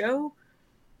great show.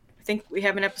 I think we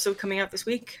have an episode coming out this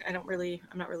week. I'm not really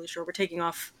sure. We're taking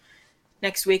off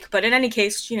next week. But in any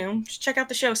case, just check out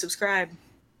the show, subscribe.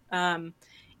 And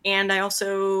I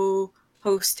also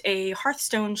host a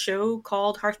Hearthstone show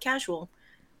called Hearth Casual.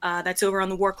 That's over on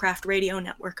the Warcraft Radio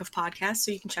network of podcasts,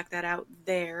 so you can check that out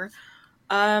there.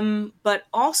 But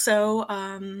also,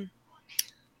 I'm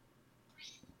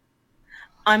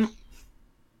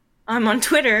on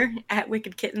Twitter at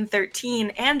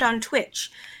WickedKitten13 and on Twitch.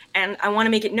 And I want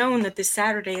to make it known that this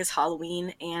Saturday is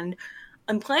Halloween, and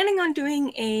I'm planning on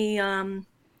doing a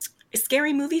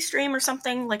scary movie stream or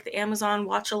something like the Amazon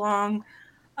watch along.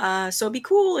 So it'd be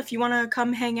cool if you want to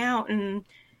come hang out, and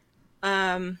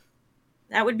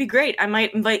that would be great. I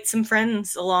might invite some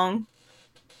friends along.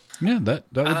 Yeah, that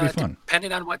would be fun.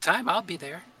 Depending on what time, I'll be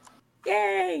there.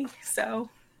 Yay! So,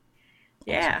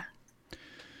 yeah.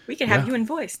 We could have you in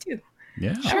voice, too.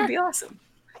 Yeah. That would be awesome.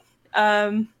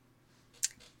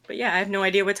 But yeah, I have no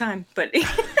idea what time, but...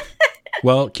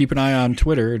 Well, keep an eye on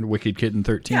Twitter and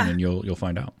WickedKitten13, and you'll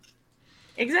find out.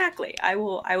 Exactly. I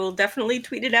will definitely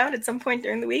tweet it out at some point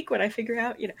during the week when I figure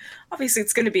out, obviously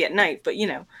it's going to be at night, but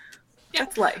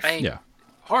that's life.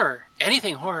 Horror,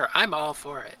 anything horror, I'm all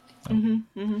for it.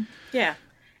 Yeah.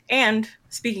 And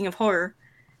speaking of horror,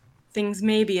 things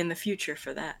may be in the future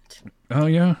for that. Oh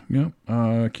yeah.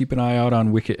 Keep an eye out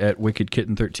on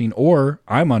WickedKitten13, or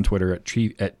I'm on Twitter at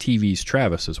TV's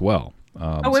Travis as well.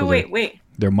 Wait.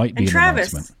 There might be and an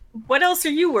Travis, announcement. What else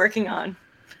are you working on?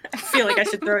 I feel like I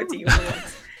should throw it to you.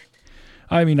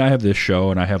 I mean, I have this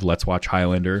show, and I have Let's Watch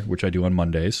Highlander, which I do on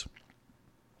Mondays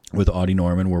with Audie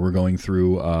Norman, where we're going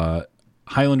through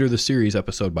Highlander the series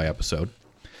episode by episode.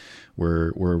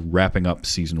 We're wrapping up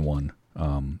season 1,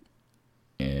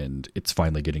 and it's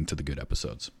finally getting to the good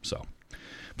episodes. So,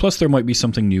 plus there might be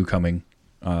something new coming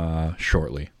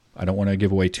shortly. I don't want to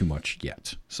give away too much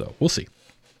yet, so we'll see.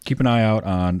 Keep an eye out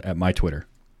at my Twitter,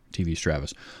 TV's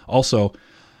Travis. Also,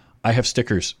 I have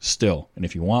stickers still, and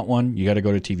if you want one, you got to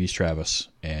go to TV's Travis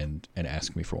and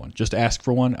ask me for one. Just ask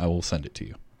for one, I will send it to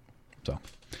you. So,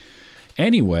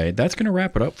 anyway, that's going to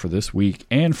wrap it up for this week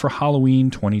and for Halloween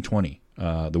 2020.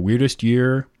 The weirdest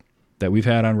year that we've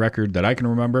had on record that I can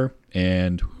remember,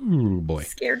 and oh boy,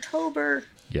 Scaretober.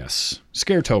 Yes,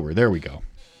 Scaretober. There we go.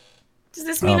 Does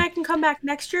this mean I can come back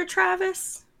next year,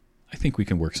 Travis? I think we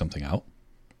can work something out.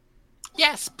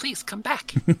 Yes, please come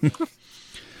back.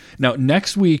 Now,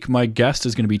 next week, my guest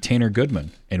is going to be Tanner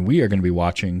Goodman, and we are going to be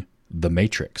watching The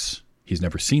Matrix. He's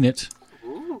never seen it,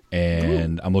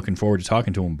 and I'm looking forward to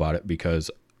talking to him about it because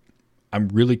I'm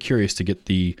really curious to get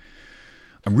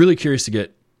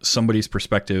somebody's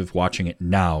perspective watching it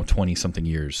now, 20-something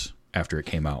years after it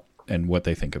came out, and what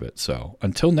they think of it. So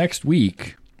until next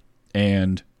week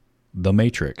and The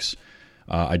Matrix,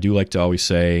 I do like to always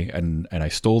say, and I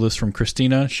stole this from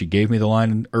Christina. She gave me the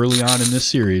line early on in this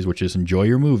series, which is enjoy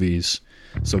your movies.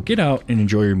 So get out and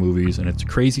enjoy your movies, and it's a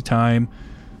crazy time.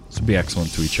 So be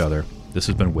excellent to each other. This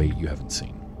has been Wait You Haven't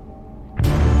Seen.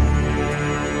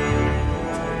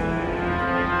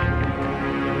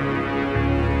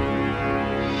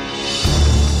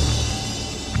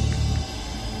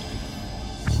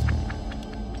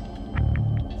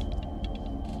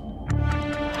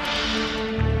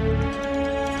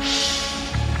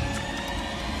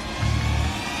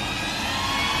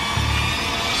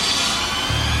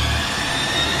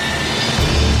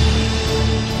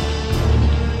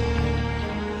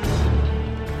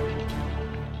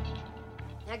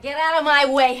 Get out of my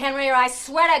way, Henry, or I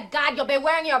swear to God you'll be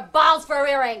wearing your balls for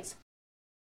earrings.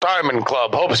 Diamond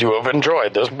Club hopes you have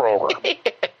enjoyed this program.